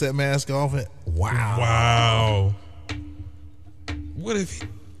he takes that mask off, wow. What if,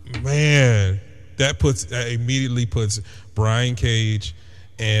 that immediately puts Brian Cage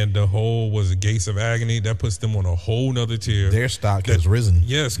and the whole Gates of Agony, that puts them on a whole nother tier. Their stock has risen.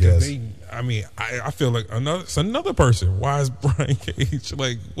 Yes, because I feel like another person. Why is Brian Cage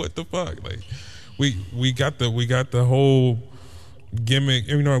like, what the fuck? Like, we got the whole gimmick.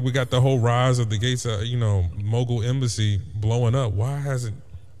 We got the whole rise of the Gates of Mogul Embassy blowing up. Why hasn't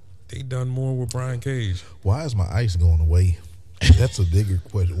they done more with Brian Cage? Why is my ice going away? That's a bigger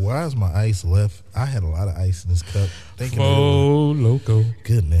question. Why is my ice left? I had a lot of ice in this cup. Loco.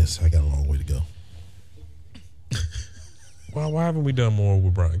 Goodness, I got a long way to go. Why haven't we done more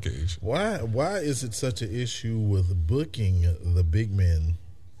with Brian Cage? Why is it such an issue with booking the big men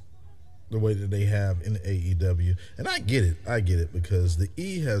the way that they have in AEW? And I get it because the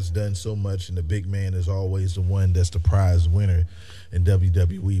E has done so much, and the big man is always the one that's the prize winner in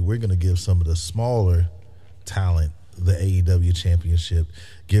WWE. We're going to give some of the smaller talent the AEW championship,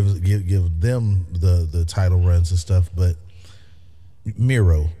 give them the title runs and stuff. But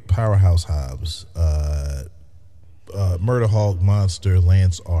Miro, Powerhouse Hobbs, Murder Hawk Monster,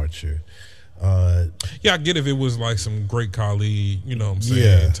 Lance Archer. I get if it was like some great Khali,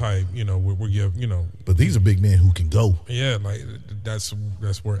 type, we give, But these are big men who can go. Yeah, like that's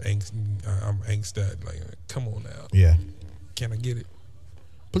where I'm angst at. Like, come on now. Yeah. Can I get it?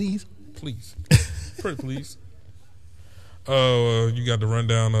 Please. Pretty please. You got the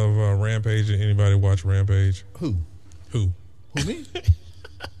rundown of Rampage. Anybody watch Rampage? Who? Me?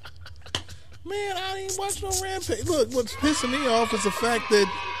 Man, I didn't watch no Rampage. Look, what's pissing me off is the fact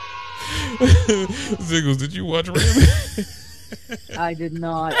that Ziggles, did you watch Rampage? I did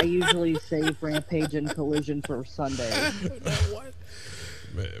not. I usually save Rampage and Collision for Sunday. What?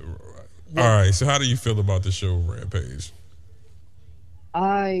 Man, all right, so how do you feel about the show Rampage?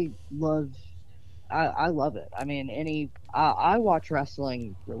 I love it. I mean, I watch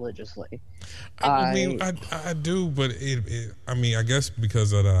wrestling religiously. I do, but I guess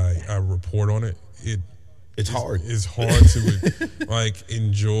because that I report on it, it's hard. It's hard to like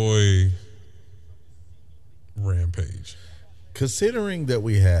enjoy Rampage. Considering that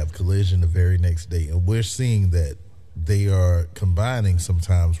we have Collision the very next day, and we're seeing that they are combining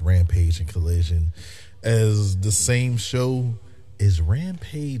sometimes Rampage and Collision as the same show. Is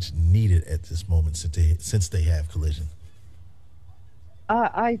Rampage needed at this moment since they have Collision?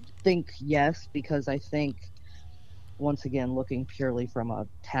 I think yes, because I think, once again, looking purely from a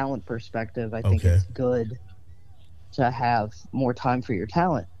talent perspective, I think it's good to have more time for your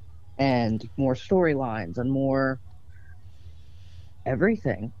talent and more storylines and more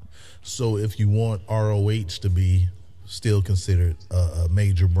everything. So if you want ROH to be still considered a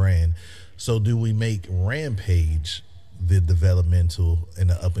major brand, so do we make Rampage the developmental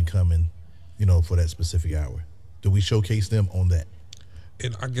and the up and coming, for that specific hour? Do we showcase them on that?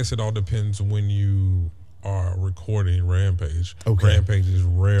 I guess it all depends when you are recording Rampage. Okay. Rampage is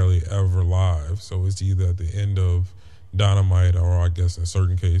rarely ever live, so it's either at the end of Dynamite or I guess in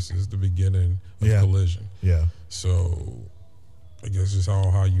certain cases the beginning of Collision. Yeah. So I guess it's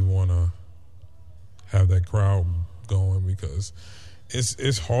all how you want to have that crowd going, because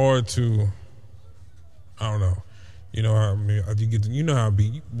it's hard to, I don't know. I mean, you know how it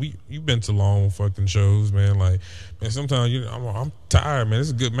be. You've been to long fucking shows, man. Like, man, sometimes I'm tired, man. It's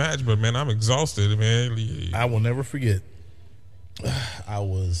a good match, but man, I'm exhausted, man. I will never forget. I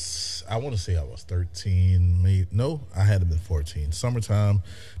want to say I was 13, maybe. No, I had to been 14. Summertime,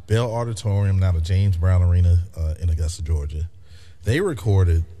 Bell Auditorium, now the James Brown Arena in Augusta, Georgia. They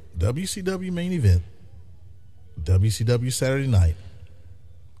recorded WCW Main Event, WCW Saturday Night,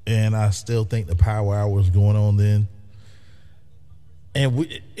 and I still think the Power Hour was going on then. And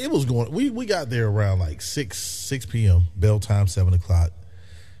we got there around like 6 p.m. Bell time, 7 o'clock.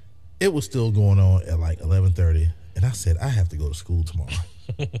 It was still going on at like 11:30. And I said, I have to go to school tomorrow.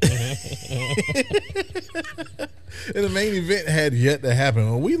 And the main event had yet to happen.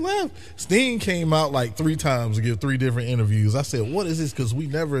 When we left, Sting came out like 3 times to give 3 different interviews. I said, what is this? Because we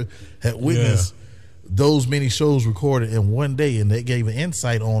never had witnessed those many shows recorded in one day. And they gave an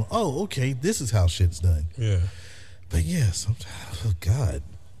insight on, okay, this is how shit's done. Yeah. But yeah, sometimes,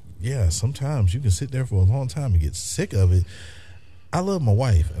 sometimes you can sit there for a long time and get sick of it. I love my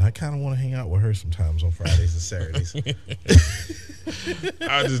wife, and I kind of want to hang out with her sometimes on Fridays and Saturdays.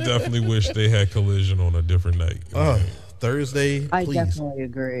 I just definitely wish they had Collision on a different night. Thursday, I please. definitely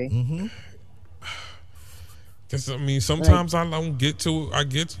agree. Mm-hmm. Because, I mean, sometimes I don't get to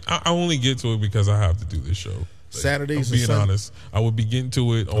it. I only get to it because I have to do this show. Saturdays I'm being honest. I would be getting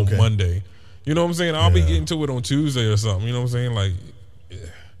to it on Monday. You know what I'm saying? I'll be getting to it on Tuesday or something. You know what I'm saying? Like,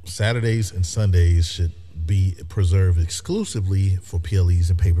 Saturdays and Sundays should be preserved exclusively for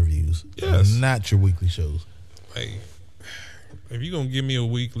PLEs and pay-per-views. Yes. Not your weekly shows. Like, if you're going to give me a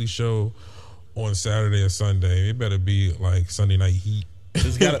weekly show on Saturday or Sunday, it better be like Sunday Night Heat.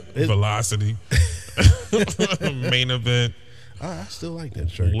 It's got Velocity. Main event. I still like that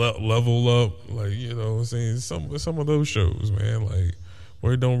shirt. Level Up. Like, you know what I'm saying? Some of those shows, man, like,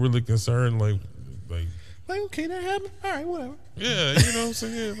 where it don't really concern, like okay, that happened. All right, whatever. Yeah, you know what I'm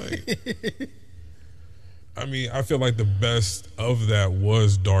saying? Like, I mean, I feel like the best of that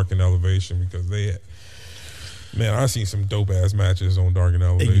was Dark and Elevation because I seen some dope ass matches on Dark and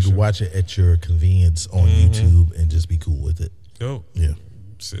Elevation. And you can watch it at your convenience on YouTube and just be cool with it. Yep. Yeah.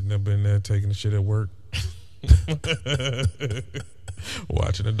 Sitting up in there taking the shit at work.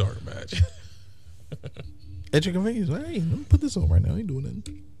 Watching a dark match. At your convenience. Hey, let me put this on right now. I ain't doing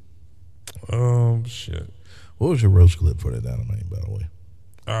nothing. Shit. What was your roach clip for that Dynamite, by the way?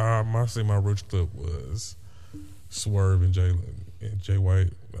 My roach clip was Swerve and Jay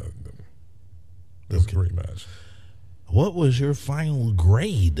White. That was a great match. What was your final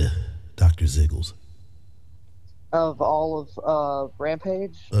grade, Dr. Ziggles? Of all of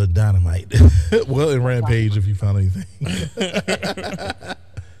Rampage? Dynamite. Well, in Rampage, if you found anything.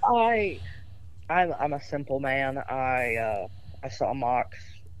 I'm a simple man. I saw Mox.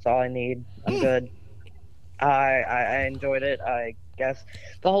 That's all I need. I'm good. I enjoyed it. I guess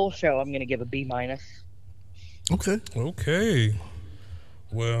the whole show I'm gonna give a B-. Okay.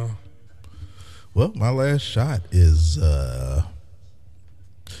 Well, my last shot is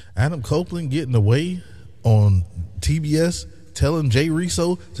Adam Copeland getting away on TBS, telling Jay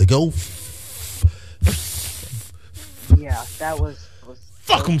Riso to go. Yeah, that was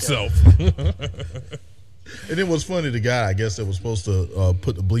fuck himself. And it was funny. The guy, I guess, that was supposed to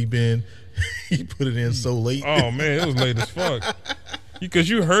put the bleep in, he put it in so late. Oh man, it was late as fuck. Because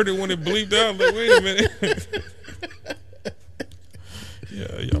you heard it when it bleeped out. Like, wait a minute.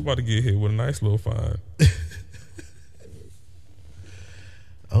 Yeah, y'all about to get hit with a nice little fine.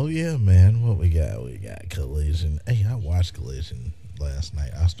 Oh yeah, man. What we got? We got Collision. Hey, I watched Collision last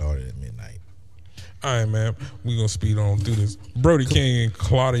night. I started at midnight. All right, man. We're gonna speed on through this. Brody King and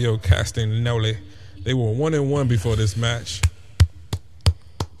Claudio Castagnoli. They were 1-1 before this match.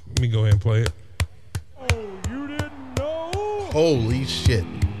 Let me go ahead and play it. Oh, you didn't know? Holy shit.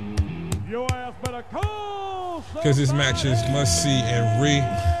 Your ass better call. Because this match is must see and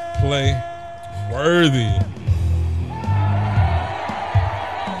replay worthy.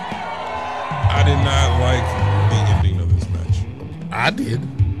 I did not like the ending of this match. I did.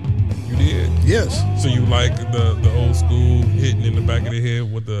 You did? Yes. So you like the old school hitting in the back of the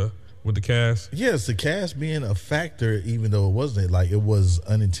head with the cast? Yes, the cast being a factor, even though it wasn't like it was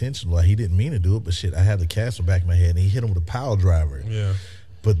unintentional. Like he didn't mean to do it, but shit, I had the cast in the back of my head and he hit him with a power driver. Yeah.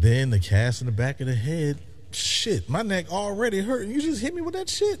 But then the cast in the back of the head, shit, my neck already hurt. You just hit me with that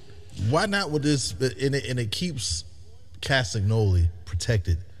shit. Why not with this? And it keeps Castagnoli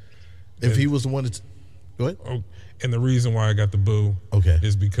protected. If he was the one to go ahead. Oh, and the reason why I got the boo,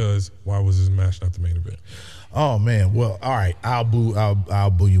 is because why was this match not the main event? Oh man, well, all right, I'll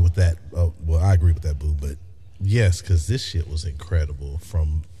boo you with that. Well, I agree with that boo, but yes, because this shit was incredible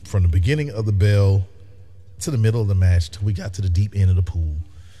from the beginning of the bell to the middle of the match till we got to the deep end of the pool.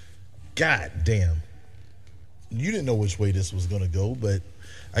 God damn, you didn't know which way this was gonna go, but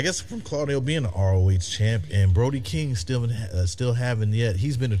I guess from Claudio being an ROH champ and Brody King still haven't yet.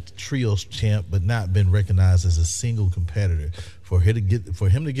 He's been a trios champ, but not been recognized as a single competitor. For him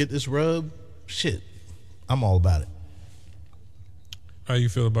to get this rub, shit, I'm all about it. How you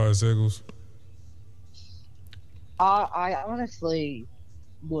feel about it, Ziggles? I honestly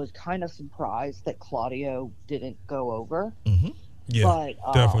was kind of surprised that Claudio didn't go over. Mm-hmm. Yeah,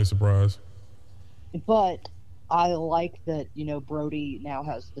 but, definitely surprised. But I like that, Brody now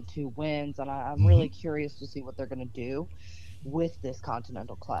has the 2 wins, and I'm really curious to see what they're going to do with this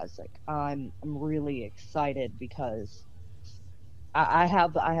Continental Classic. I'm really excited because I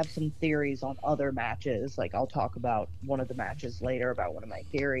have some theories on other matches. Like, I'll talk about one of the matches later, about one of my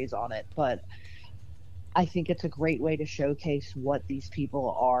theories on it, but I think it's a great way to showcase what these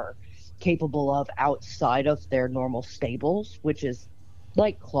people are capable of outside of their normal stables, which is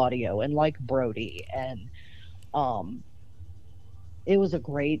like Claudio and like Brody. And it was a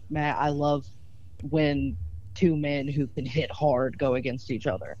great match. I love when 2 men who can hit hard go against each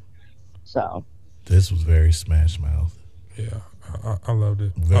other. So this was very Smash Mouth. Yeah, I loved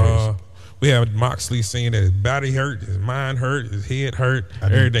it. Very. We have Moxley saying that his body hurt, his mind hurt, his head hurt,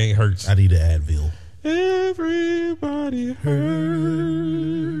 everything hurts. I need an Advil. Everybody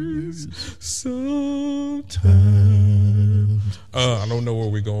hurts sometimes. I don't know where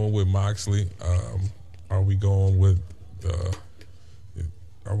we're going with Moxley. Are we going with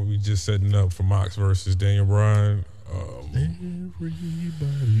are we just setting up for Mox versus Daniel Bryan?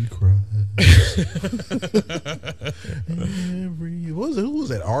 Everybody cries. Who was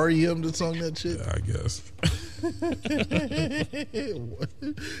that? REM that sung that shit? I guess.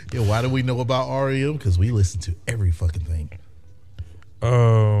 Yeah, why do we know about REM? Because we listen to every fucking thing.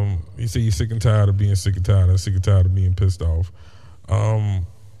 You say you're sick and tired of being sick and tired and sick and tired of being pissed off.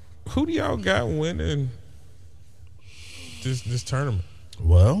 Who do y'all got winning this tournament?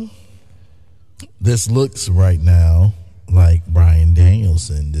 Well, this looks right now like Bryan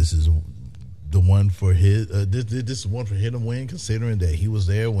Danielson. This is the one for his. This is one for him to win, considering that he was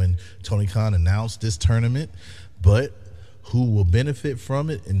there when Tony Khan announced this tournament. But who will benefit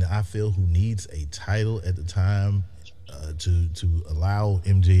from it, and I feel who needs a title at the time to allow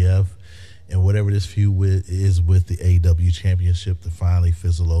MJF and whatever this feud is with the AEW Championship to finally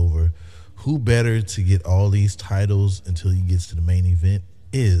fizzle over. Who better to get all these titles until he gets to the main event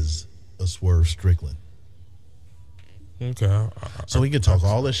is a Swerve Strickland. Okay. So we can talk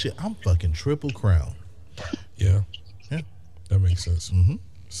all that shit. I'm fucking Triple Crown. Yeah. Yeah. That makes sense. Mm-hmm.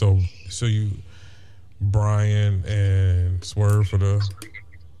 So you, Brian and Swerve for the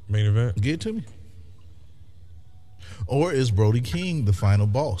main event? Get it to me. Or is Brody King the final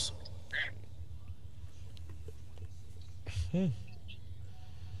boss?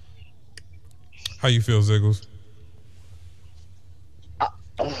 How you feel, Ziggles?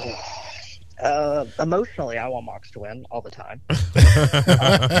 Emotionally, I want Mox to win all the time.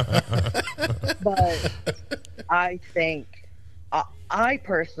 But I think I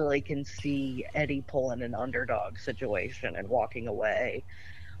personally can see Eddie pulling an underdog situation and walking away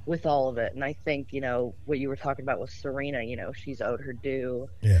with all of it. And I think, what you were talking about with Serena, she's owed her due.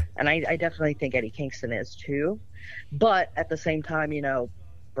 Yeah. And I definitely think Eddie Kingston is too. But at the same time,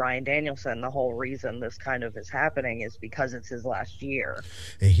 Bryan Danielson, the whole reason this kind of is happening is because it's his last year.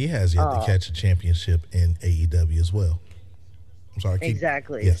 And he has yet to catch a championship in AEW as well. I'm sorry.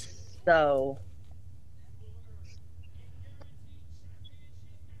 Exactly. Yes. So...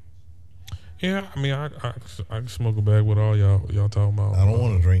 Yeah, I mean, I can smoke a bag with all y'all talking about. I don't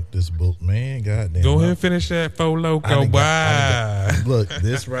want to drink this book, man. Goddamn. Go ahead and finish that Fo Loco. Bye. Look,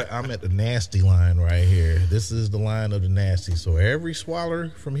 this right. I'm at the nasty line right here. This is the line of the nasty. So every swallow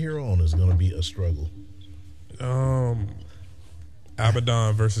from here on is going to be a struggle.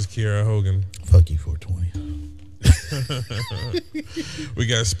 Abaddon versus Kiera Hogan. Fuck you, 420. We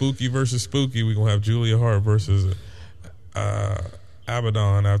got Spooky versus Spooky. We're going to have Julia Hart versus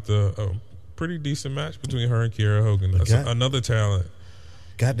Abaddon after a pretty decent match between her and Kiera Hogan. That's another talent.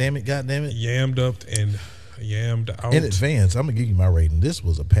 God damn it. Yammed up and yammed out. In advance, I'm going to give you my rating. This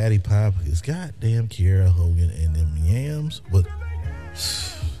was a patty pie because goddamn Kiera Hogan and them yams. But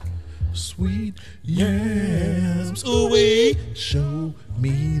sweet yams, ooh-wee, show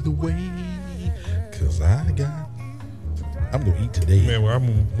me the way. Because I'm going to eat today. Man,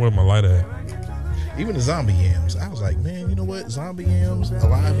 where am I light at? Even the zombie yams. I was like, man, you know what? Zombie yams,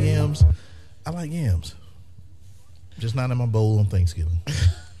 alive yams. I like yams. Just not in my bowl on Thanksgiving.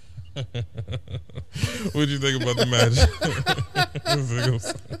 What'd you think about the match?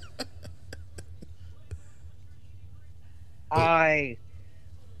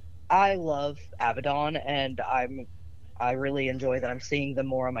 I love Abaddon, and I really enjoy that I'm seeing them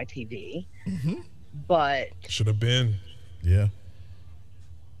more on my TV. Mm-hmm. But should have been. Yeah.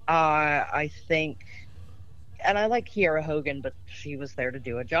 I think, and I like Kiera Hogan, but she was there to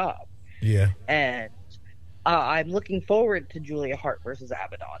do a job. Yeah. And I'm looking forward to Julia Hart versus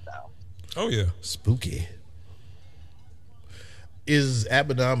Abaddon, though. Oh, yeah. Spooky. Is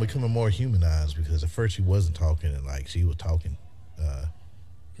Abaddon becoming more humanized? Because at first she wasn't talking, and like she was talking.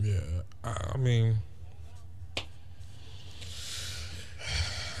 Yeah. I mean,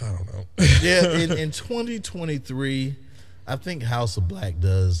 I don't know. Yeah, in 2023, I think House of Black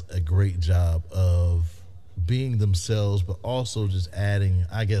does a great job of being themselves, but also just adding,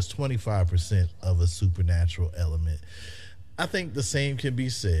 I guess, 25% of a supernatural element. I think the same can be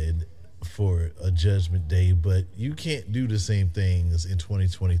said for a Judgment Day, but you can't do the same things in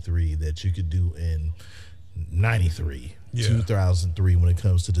 2023 that you could do in 93, 2003 when it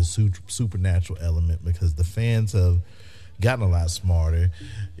comes to the supernatural element, because the fans have gotten a lot smarter.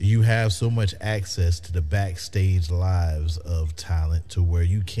 You have so much access to the backstage lives of talent to where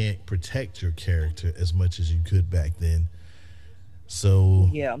you can't protect your character as much as you could back then. So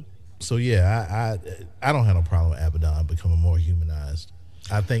yeah, I don't have no problem with Abaddon becoming more humanized.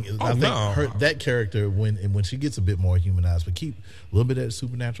 I think that character when she gets a bit more humanized, but keep a little bit of that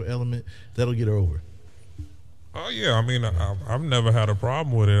supernatural element, that'll get her over. Oh yeah, I mean, I've never had a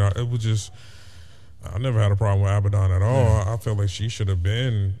problem with it. It was just I never had a problem with Abaddon at all. I feel like she should have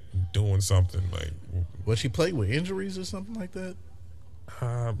been doing something like. Was she played with injuries or something like that?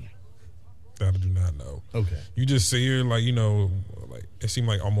 That I do not know. Okay, you just see her like like it seemed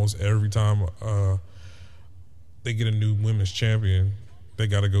like almost every time they get a new women's champion, they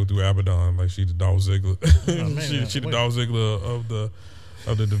got to go through Abaddon. Like she the Dolph Ziggler. she the Dolph Ziggler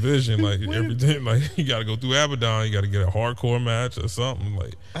of the division. Like everything. Like you got to go through Abaddon. You got to get a hardcore match or something.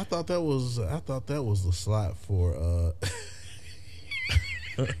 Like I thought that was the slot for.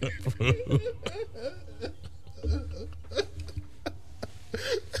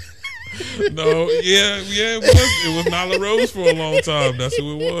 No, it was Nyla Rose for a long time. That's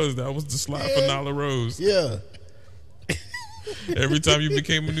who it was. That was the slot for Nyla Rose. Yeah. Every time you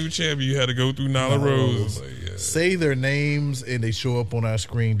became a new champion, you had to go through Nyla Rose. Like, yeah. Say their names and they show up on our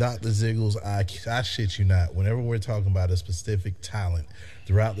screen. Dr. Ziggles, I shit you not. Whenever we're talking about a specific talent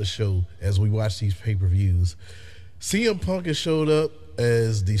throughout the show, as we watch these pay-per-views, CM Punk has showed up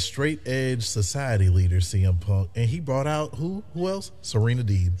as the straight edge society leader, CM Punk, and he brought out who else? Serena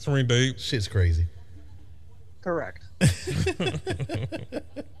Deeb. Serena Deeb. Shit's crazy. Correct.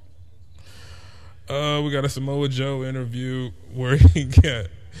 We got a Samoa Joe interview where he got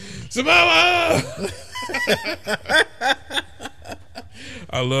Samoa.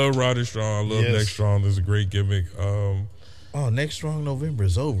 I love Roddy Strong. I love Neck Strong. There's a great gimmick. Next Strong November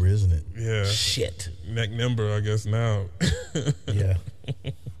is over, isn't it? Yeah. Shit. Neck number, I guess now. Yeah.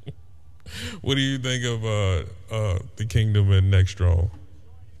 What do you think of the Kingdom and Neck Strong?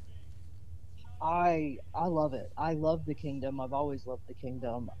 I love it. I love the Kingdom. I've always loved the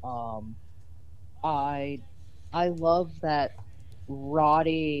Kingdom. I love that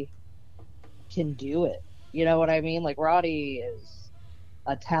Roddy can do it. You know what I mean? Like Roddy is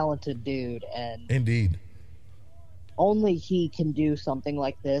a talented dude, and indeed, only he can do something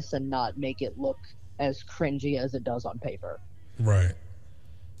like this and not make it look as cringy as it does on paper. Right.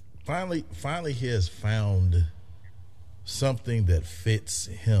 Finally, he has found something that fits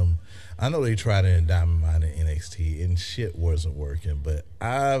him. I know they tried it in Dynamite and NXT and shit wasn't working, but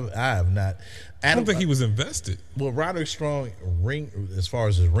I have not. I don't think he was invested. Well, Roderick Strong as far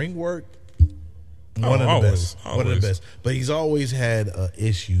as his ring work, one of the best. But he's always had an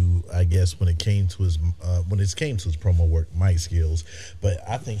issue, I guess, when it came to his promo work, mic skills. But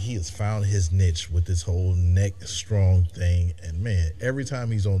I think he has found his niche with this whole Neck Strong thing. And man, every time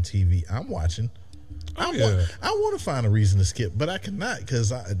he's on TV, I'm watching. I want to find a reason to skip, but I cannot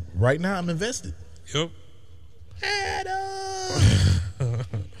because right now I'm invested. Yep. Adam.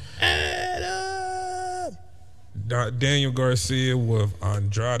 Daniel Garcia with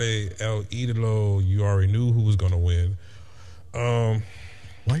Andrade El Idolo. You already knew who was going to win. Why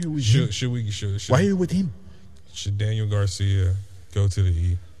are you with him? Why are you with him? Should Daniel Garcia go to the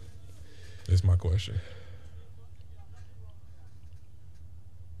E? That's my question.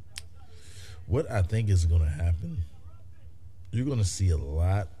 What I think is going to happen, you're going to see a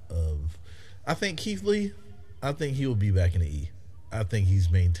lot of. I think Keith Lee, I think he will be back in the E. I think he's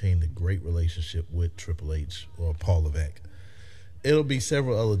maintained a great relationship with Triple H or Paul Levesque. It'll be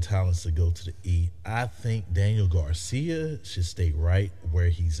several other talents to go to the E. I think Daniel Garcia should stay right where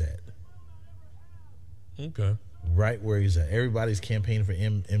he's at. Okay. Right where he's at. Everybody's campaigning for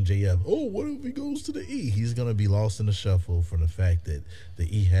MJF. Oh, what if he goes to the E? He's going to be lost in the shuffle from the fact that the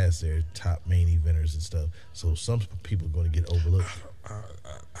E has their top main eventers and stuff. So some people are going to get overlooked.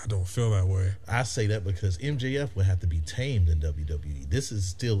 I don't feel that way. I say that because MJF would have to be tamed in WWE. This is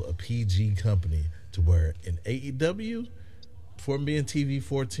still a PG company to where in AEW, for being TV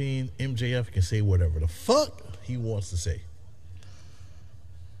 14, MJF can say whatever the fuck he wants to say.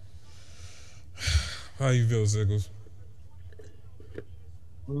 How you feel, Ziggles?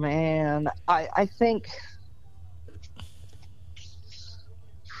 Man, I think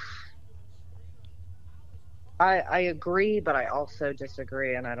I agree, but I also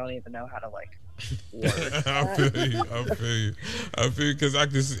disagree, and I don't even know how to word I feel you because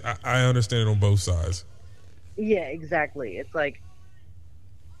I understand it on both sides. Yeah, exactly. It's like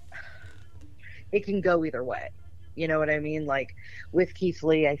it can go either way. You know what I mean? Like with Keith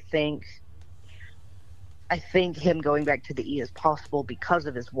Lee, I think him going back to the E is possible because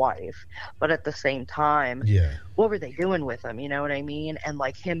of his wife, but at the same time, what were they doing with him? You know what I mean? And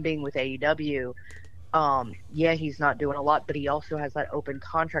like him being with AEW, he's not doing a lot, but he also has that open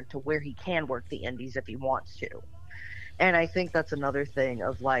contract to where he can work the indies if he wants to. And I think that's another thing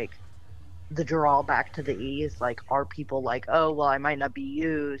of like, the drawback to the E is like, are people like, oh, well, I might not be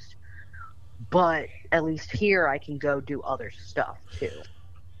used, but at least here I can go do other stuff too.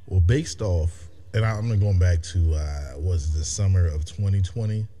 Well, based off, and I'm going back to, was the summer of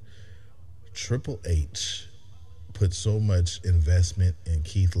 2020, Triple H put so much investment in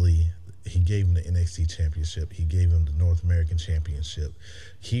Keith Lee. He gave him the NXT Championship. He gave him the North American Championship.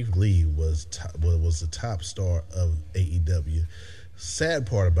 Keith Lee was the top star of AEW. Sad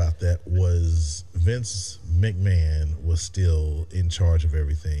part about that was Vince McMahon was still in charge of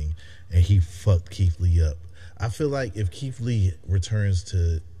everything, and he fucked Keith Lee up. I feel like if Keith Lee returns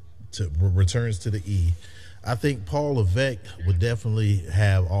to the E, I think Paul Levesque would definitely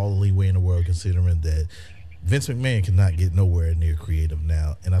have all the leeway in the world, considering that Vince McMahon cannot get nowhere near creative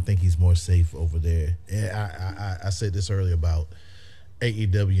now, and I think he's more safe over there. And I said this earlier about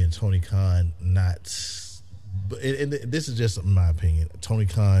AEW and Tony Khan not, and this is just my opinion. Tony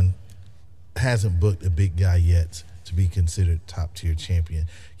Khan hasn't booked a big guy yet to be considered top tier champion.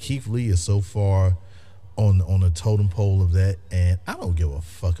 Keith Lee is so far on the totem pole of that, and I don't give a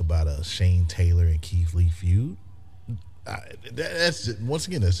fuck about a Shane Taylor and Keith Lee feud. That's just, once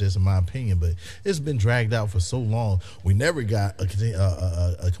again, that's just my opinion, but it's been dragged out for so long. We never got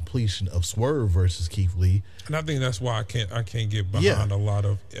a completion of Swerve versus Keith Lee, and I think that's why I can't get behind a lot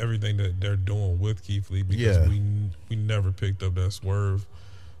of everything that they're doing with Keith Lee, because we never picked up that Swerve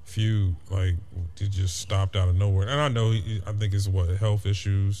feud. Like, it just stopped out of nowhere. And I know I think it's health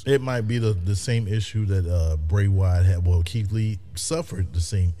issues. It might be the same issue that Bray Wyatt had. Well, Keith Lee suffered the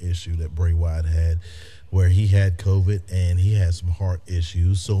same issue that Bray Wyatt had, where he had COVID and he had some heart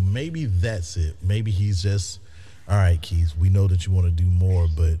issues. So maybe that's it. Maybe he's just, all right, Keith, we know that you want to do more,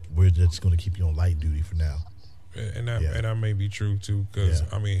 but we're just going to keep you on light duty for now. And that may be true too, because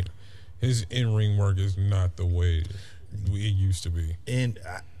I mean, his in-ring work is not the way it used to be. And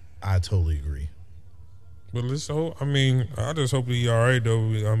I totally agree. But let's hope. I mean, I just hope he's all right though.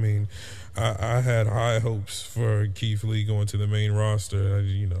 I mean, I had high hopes for Keith Lee going to the main roster.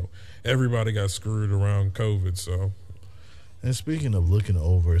 Everybody got screwed around COVID. So, and speaking of looking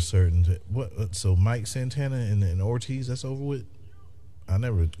over so Mike Santana and Ortiz, that's over with. I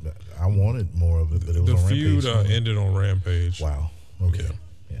wanted more of it, but it was the on feud Rampage. Ended on Rampage. Wow. Okay.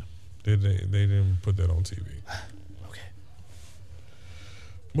 Yeah. They didn't put that on TV.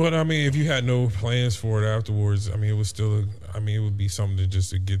 But I mean, if you had no plans for it afterwards, I mean, it was still. It would be something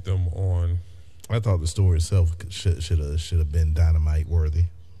to get them on. I thought the story itself should have been Dynamite worthy.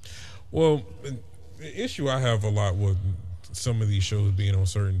 Well, the issue I have a lot with some of these shows being on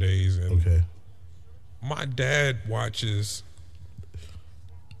certain days, and my dad watches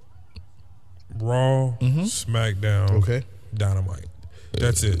Raw, SmackDown, Dynamite.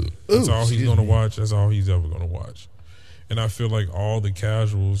 That's it. That's all he's going to watch. That's all he's ever going to watch. And I feel like all the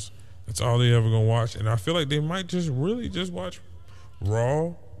casuals, that's all they ever gonna watch. And I feel like they might just really just watch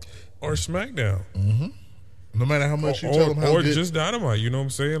Raw or SmackDown. Mm-hmm. No matter how much you tell them how good, or just Dynamite. You know what I'm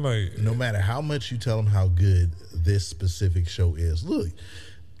saying? Like, no matter how much you tell them how good this specific show is. Look,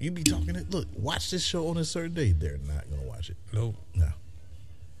 you be talking it. Look, watch this show on a certain day. They're not gonna watch it. Nope. No.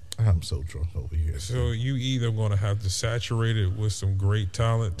 I'm so drunk over here. So you either going to have to saturate it with some great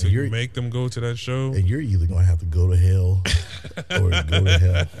talent to make them go to that show, and you're either going to have to go to hell or go to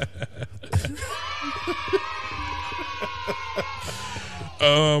hell.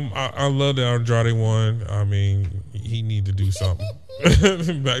 I love the Andrade one. I mean, he need to do something.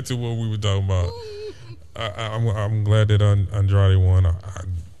 Back to what we were talking about. I'm glad that Andrade won.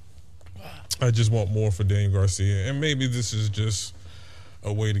 I just want more for Daniel Garcia, and maybe this is just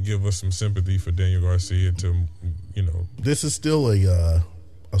a way to give us some sympathy for Daniel Garcia to, This is still a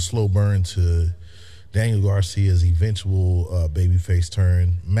slow burn to Daniel Garcia's eventual babyface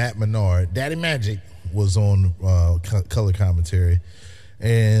turn. Matt Menard, Daddy Magic, was on color commentary,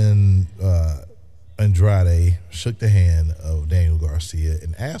 and Andrade shook the hand of Daniel Garcia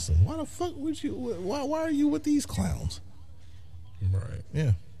and asked him, "Why the fuck would you? Why are you with these clowns?" Right.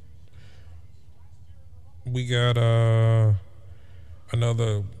 Yeah. We got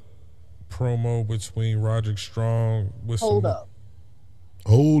another promo between Roderick Strong with Hold up.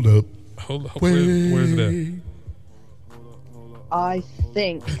 Where's that? I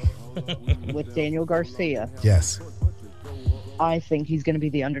think with Daniel Garcia. Yes. I think he's going to be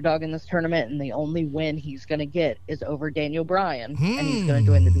the underdog in this tournament, and the only win he's going to get is over Daniel Bryan, and he's going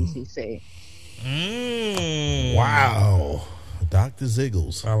to join the BCC. Wow. Dr.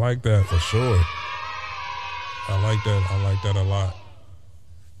 Ziggles. I like that. For sure. I like that a lot.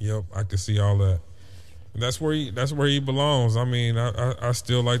 Yep, I can see all that. That's where he belongs. I mean, I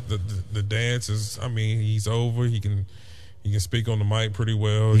still like the dances. I mean, he's over. He can He can speak on the mic pretty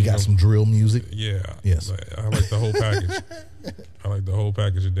well. He got some drill music. Yeah. Yes. I like the whole package. I like the whole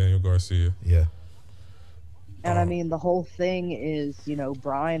package of Daniel Garcia. Yeah. And I mean, the whole thing is,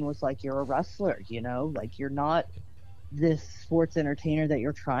 Brian was like, you're a wrestler, like you're not this sports entertainer that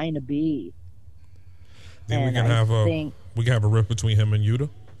you're trying to be. Then we can have a rift between him and Yuta.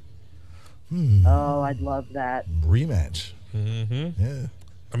 Oh, I'd love that. Rematch. Mm-hmm. Yeah.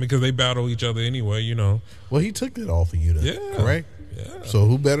 I mean, because they battle each other anyway, Well, he took that off of Yuta. Yeah. Correct? Yeah. So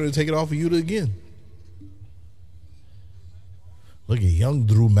who better to take it off of Yuta again? Look at young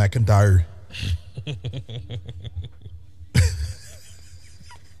Drew McIntyre.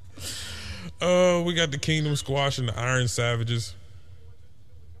 We got the Kingdom Squash and the Iron Savages.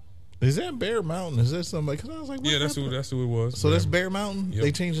 Is that Bear Mountain? Is that somebody? Because I was like, yeah, that's who it was. So that's Bear Mountain. Yep.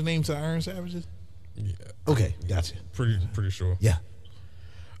 They changed the name to Iron Savages. Yeah. Okay, gotcha. Pretty sure. Yeah.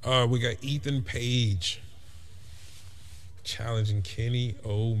 We got Ethan Page challenging Kenny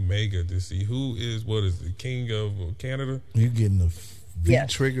Omega to see who is the king of Canada. You're getting the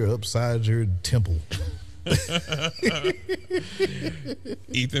V-trigger upside your temple.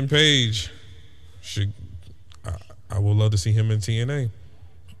 Ethan Page I would love to see him in TNA.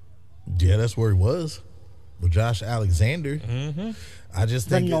 Yeah, that's where he was with Josh Alexander. Mm-hmm. I just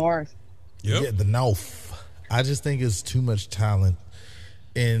think the North. Yep. Yeah, the North. I just think it's too much talent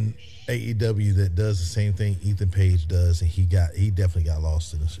in AEW that does the same thing Ethan Page does, and he definitely got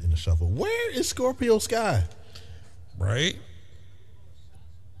lost in the shuffle. Where is Scorpio Sky? Right.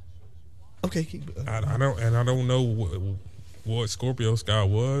 Okay, I don't know what Scorpio Sky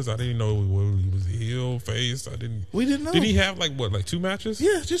was. I didn't know whether he was a heel, face. We didn't know. Did he have like 2 matches?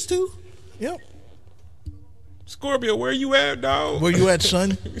 Yeah, just 2. Yep. Scorpio, where you at, dog? Where you at,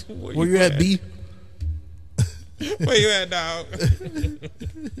 son? Where you at, B? Where you at, dog?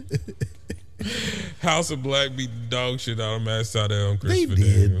 House of Black beat the dog shit out of Matt Sydal and Christopher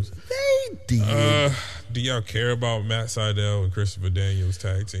Daniels. They did. Do y'all care about Matt Sydal and Christopher Daniels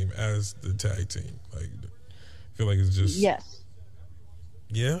tag team as the tag team? Like, I feel like it's just yes.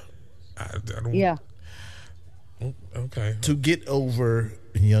 Yeah, I don't. Yeah. Okay. To get over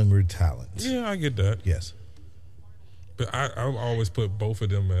younger talent. Yeah, I get that. Yes. But I always put both of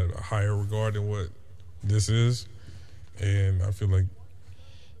them at a higher regard than what this is, and I feel like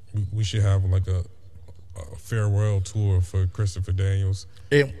we should have like a farewell tour for Christopher Daniels.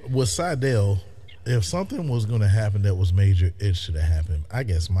 And with Sydal, if something was going to happen that was major, it should have happened. I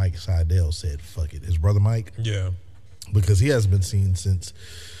guess Mike Sydal said, fuck it. His brother Mike? Yeah. Because he hasn't been seen since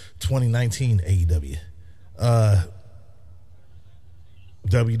 2019 AEW.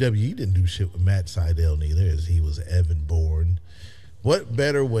 WWE didn't do shit with Matt Sydal neither, as he was Evan Bourne. What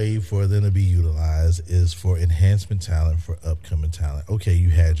better way for them to be utilized is for enhancement talent for upcoming talent. Okay, you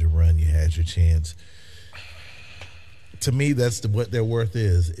had your run, you had your chance. To me, that's what their worth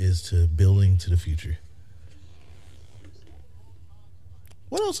is to building to the future.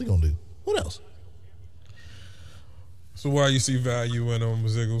 What else are you gonna do? What else? So why you see value in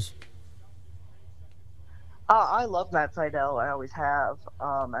Ziggles? I love Matt Sydal. I always have.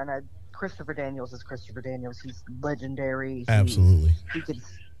 Christopher Daniels is Christopher Daniels. He's legendary. Absolutely. He could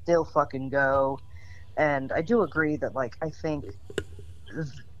still fucking go. And I do agree that, I think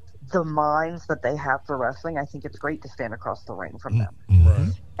the minds that they have for wrestling, I think it's great to stand across the ring from them.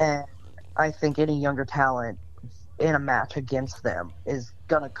 Right. And I think any younger talent in a match against them is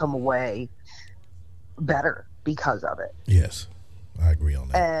going to come away better because of it. Yes, I agree on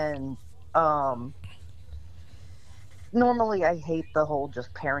that. And normally I hate the whole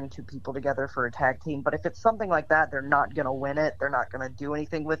just pairing 2 people together for a tag team, but if it's something like that, they're not going to win it. They're not going to do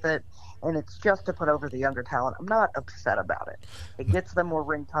anything with it. And it's just to put over the younger talent. I'm not upset about it. It gets them more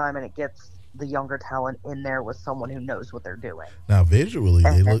ring time, and it gets the younger talent in there with someone who knows what they're doing. Now, visually,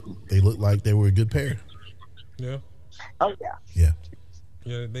 they look like they were a good pair. Yeah. Oh, yeah. Yeah.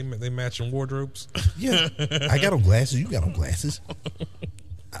 Yeah, they matching wardrobes. Yeah. I got on glasses. You got on glasses.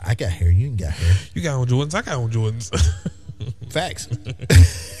 I got hair. You ain't got hair. You got on Jordans. I got on Jordans. Facts.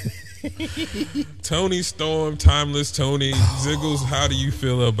 Tony Storm, Timeless Tony. Ziggles, how do you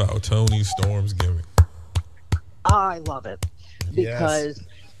feel about Tony Storm's gimmick? I love it. Because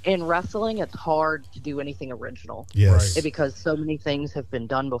in wrestling, it's hard to do anything original. Yes. Right? Because so many things have been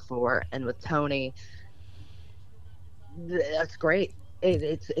done before. And with Tony, that's great.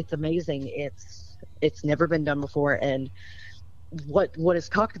 It's amazing. It's never been done before. And what is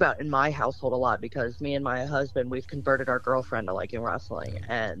talked about in my household a lot, because me and my husband, we've converted our girlfriend to liking wrestling.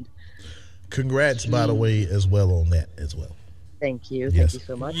 And congrats, by the way, as well on that as well. Thank you. Yes. Thank you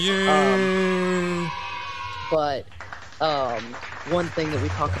so much. Yeah. But one thing that we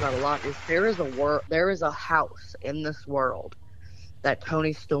talk about a lot is there is a house in this world that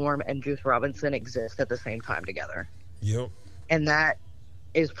Tony Storm and Juice Robinson exist at the same time together. Yep. And that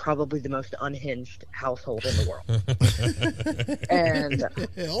is probably the most unhinged household in the world. And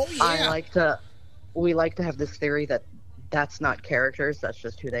we like to have this theory that that's not characters, that's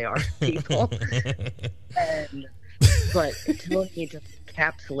just who they are, people. But Tony just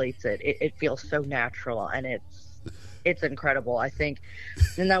encapsulates it. It feels so natural, and it's incredible. I think,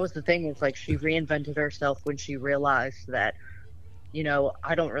 and that was the thing, is like she reinvented herself when she realized that, you know,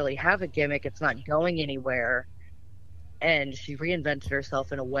 I don't really have a gimmick, it's not going anywhere. And she reinvented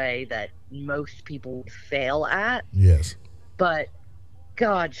herself in a way that most people fail at. Yes. But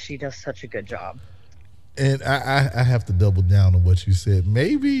God, she does such a good job. And I have to double down on what you said.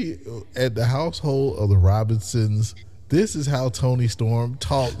 Maybe at the household of the Robinsons, this is how Tony Storm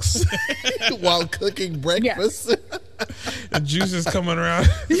talks while cooking breakfast. Yes. The juice is coming around.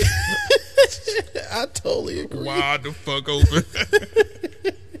 I totally agree. Wide the fuck open.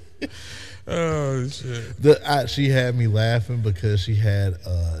 Oh shit! She had me laughing because she had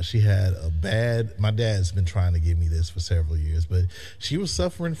a bad. My dad's been trying to give me this for several years, but she was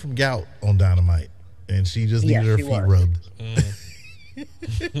suffering from gout on Dynamite, and she just needed her feet rubbed.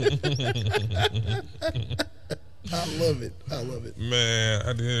 I love it. Man,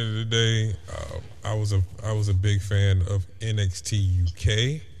 at the end of the day, I was a big fan of NXT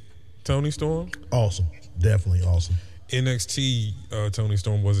UK Tony Storm. Awesome, definitely awesome. NXT Tony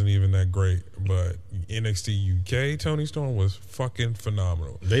Storm wasn't even that great, but NXT UK Tony Storm was fucking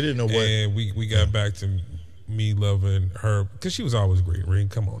phenomenal. They didn't know what, and we got back to me loving her because she was always great. Ring,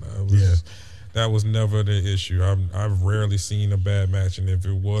 come on now, that was never the issue. I've rarely seen a bad match, and if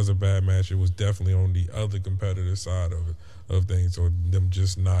it was a bad match, it was definitely on the other competitor side of things, or them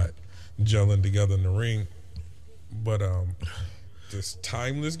just not gelling together in the ring. But this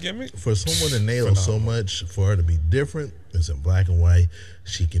timeless gimmick for someone to nail so much, for her to be different, it's in black and white.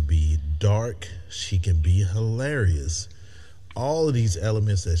 She can be dark, she can be hilarious. All of these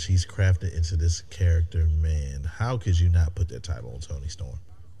elements that she's crafted into this character, man, how could you not put that title on Tony Storm?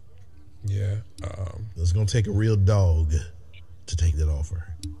 Yeah, it's gonna take a real dog to take that off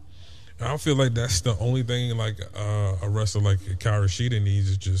her. I feel like that's the only thing like a wrestler like Kairi Shida needs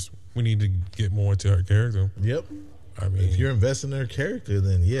is just we need to get more into her character. Yep. I mean, if you're investing in her character,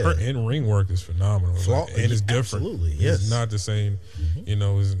 then yeah, her in-ring work is phenomenal, and it's different. Absolutely, yes. It's not the same. You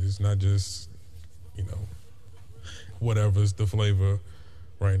know, it's not just whatever's the flavor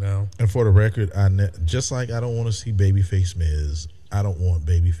right now. And for the record, just like I don't want to see babyface Miz, I don't want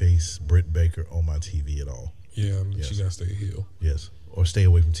babyface Britt Baker on my TV at all. Yeah, she got to stay heel. Yes, or stay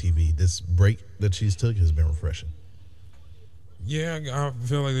away from TV. This break that she's took has been refreshing. Yeah, I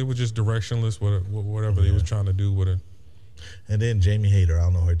feel like it was just directionless, whatever they was trying to do with it. And then Jamie Hayter, I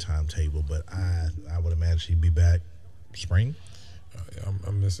don't know her timetable, but I would imagine she'd be back spring.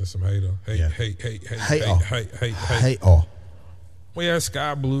 I'm missing some Hayter. Hey. We had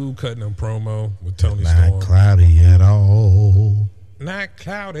Sky Blue cutting a promo with Tony Storm. Not cloudy at all. Not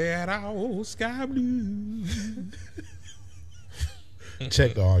cloudy at all, Sky Blue.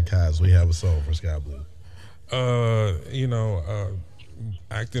 Check the archives. We have a song for Sky Blue.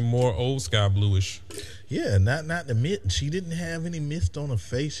 Acting more old Sky Bluish. Yeah, not the mist. She didn't have any mist on her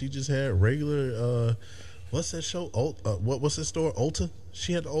face. She just had regular. What's that show? What's that store? Ulta.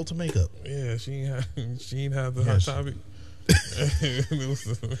 She had the Ulta makeup. Yeah, she didn't have the Hot Topic. it was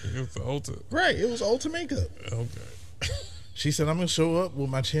the Ulta. Right, it was Ulta makeup. Okay. She said, "I'm gonna show up with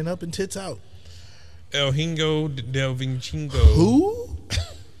my chin up and tits out." El Hingo del Vinchingo. Who?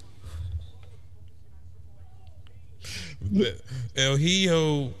 El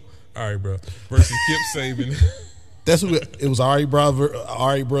Hijo, all right, bro, versus Kip Sabian. That's who it was. Ari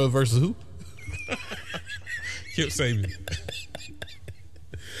Bro versus who? Kip Sabian.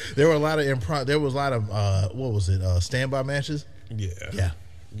 There were a lot of improv. There was a lot of what was it? Standby matches. Yeah.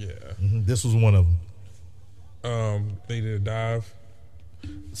 Mm-hmm. This was one of them. They did a dive,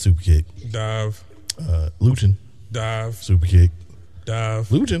 super kick, dive, Luchin, dive, super kick, dive,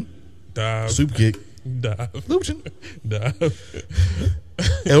 Luchin, dive, super kick, dive, Luchin, dive,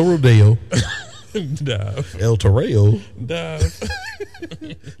 El Rodeo, dive, El Torreo, dive,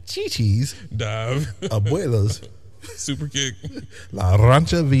 Chi-Chi's, dive, Abuelas, super kick, La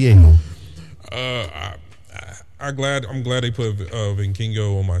Rancha Viejo. I'm glad they put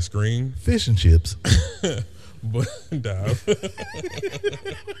Vinkingo on my screen. Fish and chips. But dive.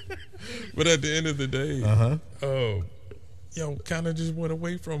 But at the end of the day, kind of just went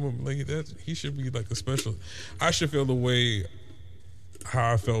away from him. Like that, he should be like a special. I should feel the way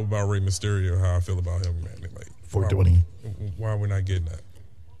how I felt about Rey Mysterio, how I feel about him, man. Like 420. Why are we not getting that?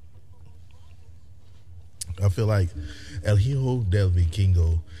 I feel like El Hijo del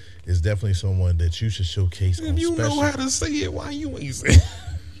Vikingo is definitely someone that you should showcase on If you special. know how to say it, why you ain't say it?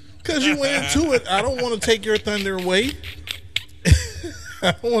 Because you went into it. I don't want to take your thunder away.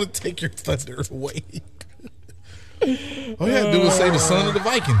 I don't want to take your thunder away. All you have to do is say the son of the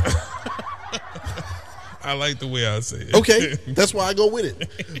Viking. I like the way I say it. Okay, that's why I go with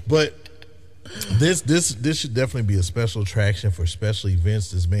it. But this should definitely be a special attraction for special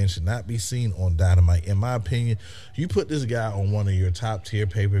events. This man should not be seen on Dynamite. In my opinion, you put this guy on one of your top tier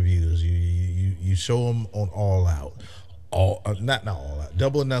pay-per-views. You show him on All Out, not All Out,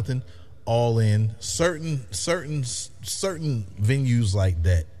 Double or Nothing, All In, certain venues like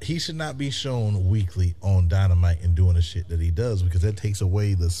that. He should not be shown weekly on Dynamite and doing the shit that he does, because that takes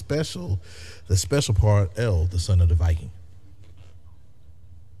away the special part. El, the son of the Viking.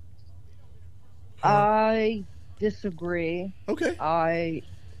 I disagree. Okay. I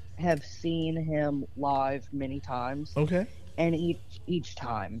have seen him live many times. Okay. And each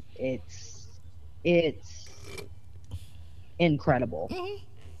time it's incredible.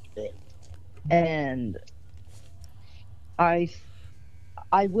 Mm-hmm. And I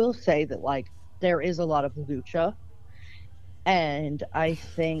will say that, like, there is a lot of lucha, and I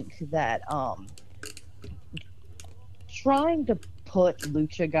think that trying to put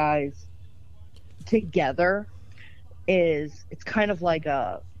lucha guys together it's kind of like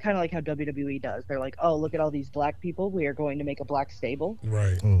how WWE does. They're like, oh, look at all these black people, we are going to make a black stable,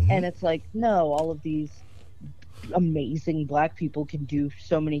 right? Mm-hmm. And it's like, no, all of these amazing black people can do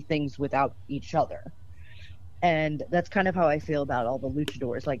so many things without each other. And that's kind of how I feel about all the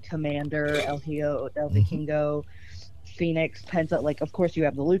luchadors, like Commander, El Hijo del Vikingo, Phoenix, Penta. Like, of course you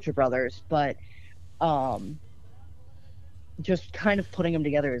have the Lucha Brothers, but just kind of putting them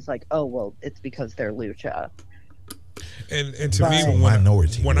together is like, oh, well, it's because they're lucha. And to me,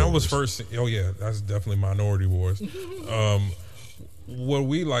 when I was first, oh yeah, that's definitely Minority Wars.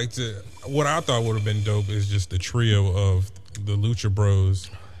 What I thought would have been dope is just the trio of the Lucha Bros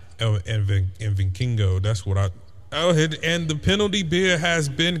and Vikingo. That's what and the penalty beer has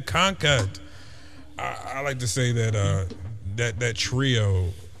been conquered. I like to say that that trio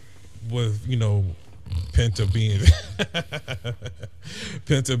with, Penta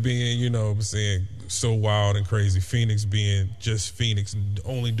being, you know what I'm saying, so wild and crazy. Phoenix being just Phoenix,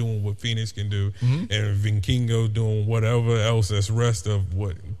 only doing what Phoenix can do, and Vikingo doing whatever else that's rest of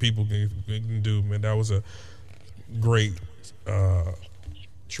what people can do. Man, that was a great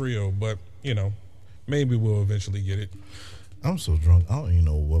trio, but maybe we'll eventually get it. I'm so drunk. I don't even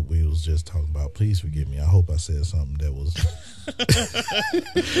know what we was just talking about. Please forgive me. I hope I said something that was.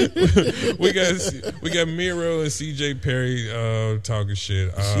 we got Miro and CJ Perry talking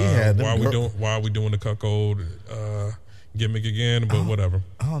shit. Why are we doing the cuckold gimmick again? But whatever.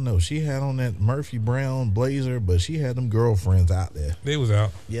 I don't know. She had on that Murphy Brown blazer, but she had them girlfriends out there. They was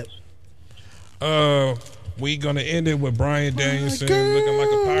out. Yep. We gonna end it with Bryan Danielson looking like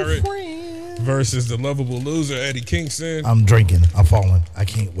a pirate versus the lovable loser Eddie Kingston. I'm drinking. I'm falling. I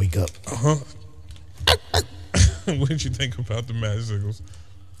can't wake up. What did you think about the match, Ziggles?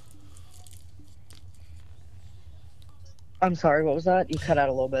 I'm sorry, what was that? You cut out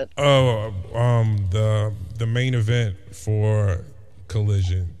a little bit. The main event for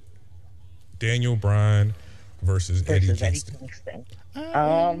Collision, Daniel Bryan versus Eddie Kingston.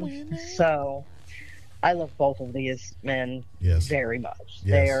 So I love both of these men very much. Yes.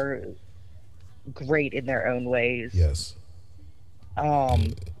 They are great in their own ways. Yes.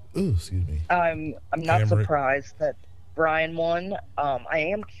 Excuse me. I'm not surprised that Bryan won. I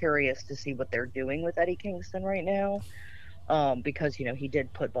am curious to see what they're doing with Eddie Kingston right now. Because, he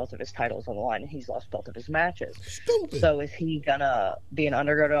did put both of his titles on the line and he's lost both of his matches. Stupid. So is he gonna be an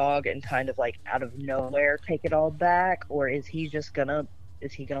underdog and kind of like out of nowhere take it all back? Or is he gonna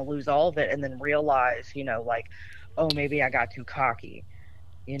lose all of it and then realize, oh, maybe I got too cocky,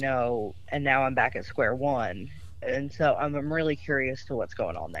 and now I'm back at square one. And so I'm really curious to what's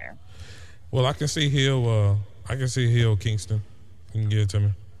going on there. Well, I can see heel Kingston. You can give it to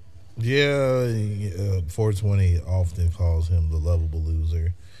me. Yeah, 420 often calls him the lovable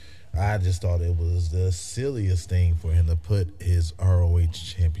loser. I just thought it was the silliest thing for him to put his ROH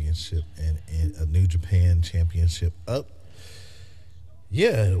championship and a New Japan championship up.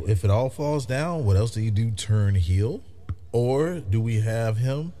 Yeah, if it all falls down, what else do you do? Turn heel? Or do we have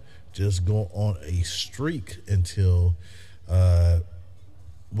him just go on a streak until,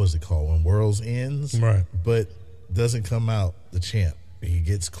 what's it called, when Worlds ends? Right. But doesn't come out the champ. He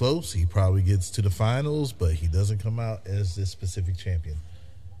gets close. He probably gets to the finals, but he doesn't come out as this specific champion.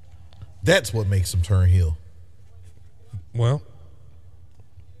 That's what makes him turn heel. Well,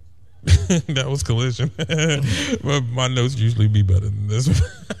 that was Collision. But my notes usually be better than this.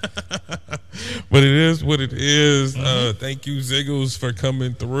 But it is what it is. Thank you, Ziggles, for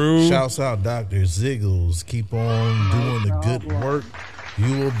coming through. Shouts out Dr. Ziggles. Keep on doing the good work.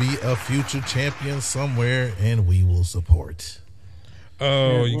 You will be a future champion somewhere, and we will support.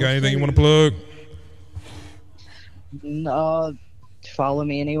 Oh, you got anything you want to plug? Follow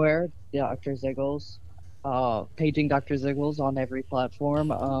me anywhere, Dr. Ziggles. Paging Dr. Ziggles on every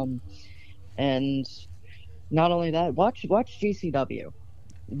platform. And not only that, watch GCW.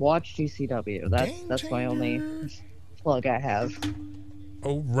 Watch GCW. That's my only plug I have.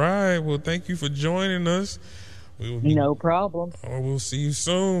 All right. Well, thank you for joining us. No problem. We'll see you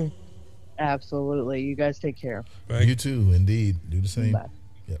soon. Absolutely. You guys take care. You too, indeed. Do the same. Bye.